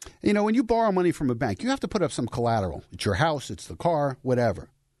 When you borrow money from a bank, you have to put up some collateral. It's your house, it's the car, whatever.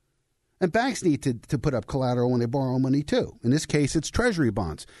 And banks need to put up collateral when they borrow money, too. In this case, it's Treasury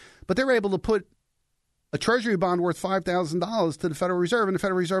bonds. But they're able to put a Treasury bond worth $5,000 to the Federal Reserve, and the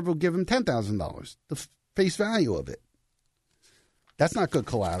Federal Reserve will give them $10,000, the face value of it. That's not good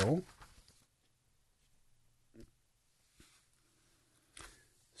collateral.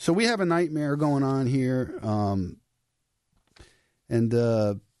 So we have a nightmare going on here, and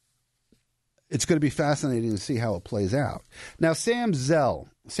it's going to be fascinating to see how it plays out. Now, Sam Zell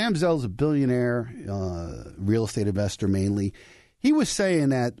is a billionaire, real estate investor mainly. He was saying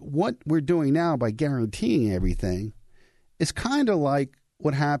that what we're doing now by guaranteeing everything is kind of like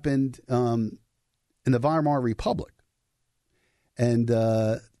what happened in the Weimar Republic. And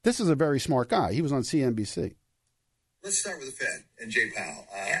this is a very smart guy. He was on CNBC. Let's start with the Fed and Jay Powell.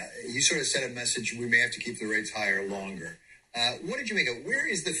 You sort of said a message, we may have to keep the rates higher longer. What did you make of? Where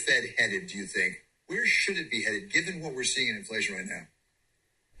is the Fed headed, do you think? Where should it be headed, given what we're seeing in inflation right now?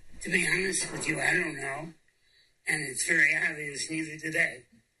 To be honest with you, I don't know. And it's very obvious, neither do they.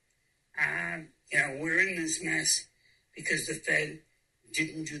 We're in this mess because the Fed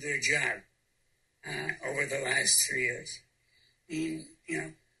didn't do their job over the last 3 years. I mean,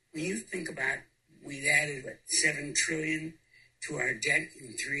 when you think about we've added, $7 trillion to our debt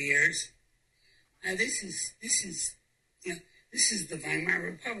in 3 years. This is the Weimar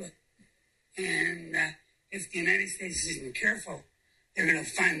Republic. And if the United States isn't careful, they're going to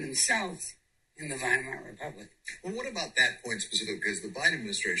find themselves in the Weimar Republic. Well, what about that point specifically? Because the Biden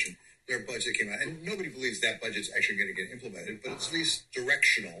administration, their budget came out, and nobody believes that budget's actually going to get implemented, but it's at least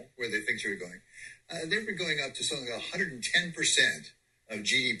directional where they think they're going. They've been going up to something like 110% of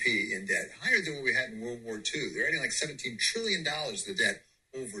GDP in debt, higher than what we had in World War II. They're adding like $17 trillion to the debt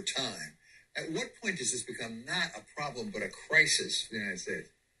over time. At what point does this become not a problem but a crisis for the United States?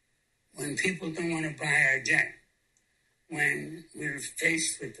 When people don't want to buy our debt, when we're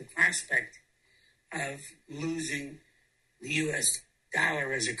faced with the prospect of losing the U.S.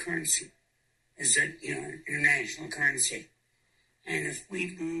 dollar as a currency, as an international currency. And if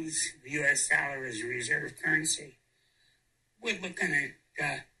we lose the U.S. dollar as a reserve currency, we're looking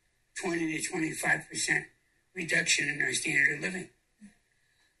at 20 to 25% reduction in our standard of living.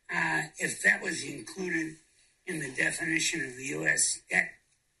 If that was included in the definition of the U.S. debt,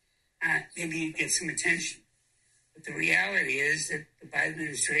 maybe you'd get some attention. But the reality is that the Biden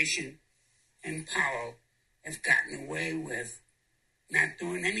administration and Powell have gotten away with not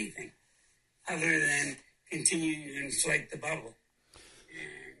doing anything other than continuing to inflate the bubble.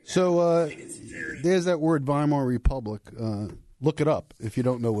 So there's that word Weimar Republic. Look it up if you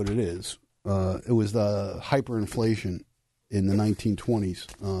don't know what it is. It was the hyperinflation in the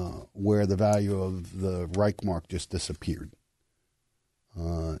 1920s where the value of the Reichmark just disappeared.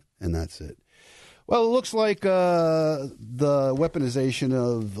 And that's it. Well, it looks like the weaponization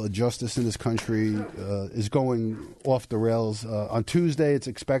of justice in this country is going off the rails. On Tuesday, it's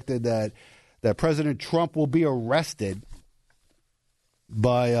expected that President Trump will be arrested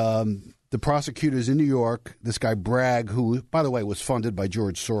by the prosecutors in New York. This guy Bragg, who, by the way, was funded by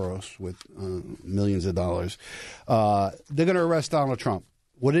George Soros with millions of dollars. They're going to arrest Donald Trump.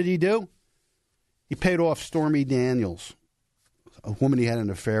 What did he do? He paid off Stormy Daniels, a woman he had an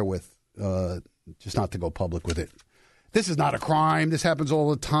affair with, just not to go public with it. This is not a crime. This happens all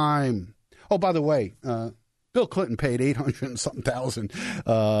the time. Oh, by the way, Bill Clinton paid $800 and something thousand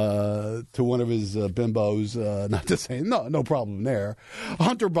to one of his bimbos. Not to say no problem there.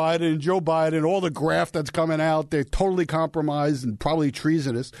 Hunter Biden and Joe Biden, all the graft that's coming out, they're totally compromised and probably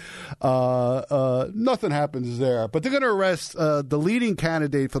treasonous. Nothing happens there. But they're going to arrest the leading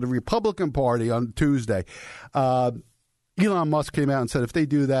candidate for the Republican Party on Tuesday. Elon Musk came out and said if they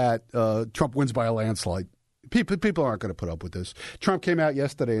do that, Trump wins by a landslide. People aren't going to put up with this. Trump came out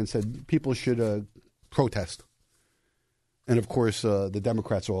yesterday and said people should protest. And, of course, the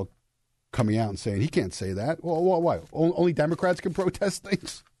Democrats are all coming out and saying he can't say that. Well, why? Only Democrats can protest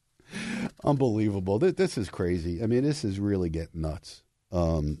things? Unbelievable. This is crazy. I mean, this is really getting nuts.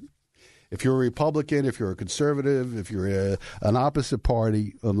 If you're a Republican, if you're a conservative, if you're an opposite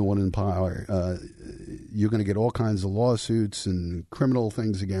party of the one in power, you're going to get all kinds of lawsuits and criminal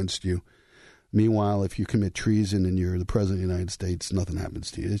things against you. Meanwhile, if you commit treason and you're the president of the United States, nothing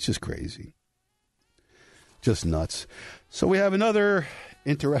happens to you. It's just crazy. Just nuts. So we have another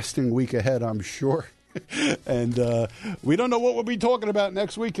interesting week ahead, I'm sure. And we don't know what we'll be talking about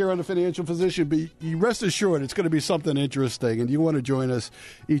next week here on The Financial Physician, but you rest assured it's going to be something interesting. And you want to join us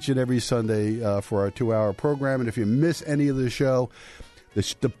each and every Sunday for our 2-hour program. And if you miss any of the show,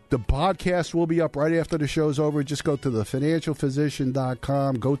 the podcast will be up right after the show's over. Just go to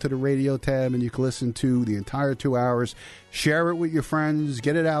thefinancialphysician.com, go to the radio tab, and you can listen to the entire 2 hours. Share it with your friends.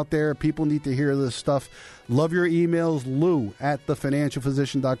 Get it out there. People need to hear this stuff. Love your emails. Lou at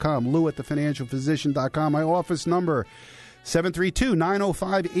thefinancialphysician.com. Lou at thefinancialphysician.com. My office number,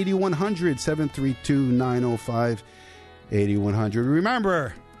 732-905-8100. 732-905-8100.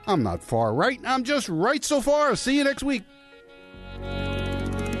 Remember, I'm not far right. I'm just right so far. See you next week.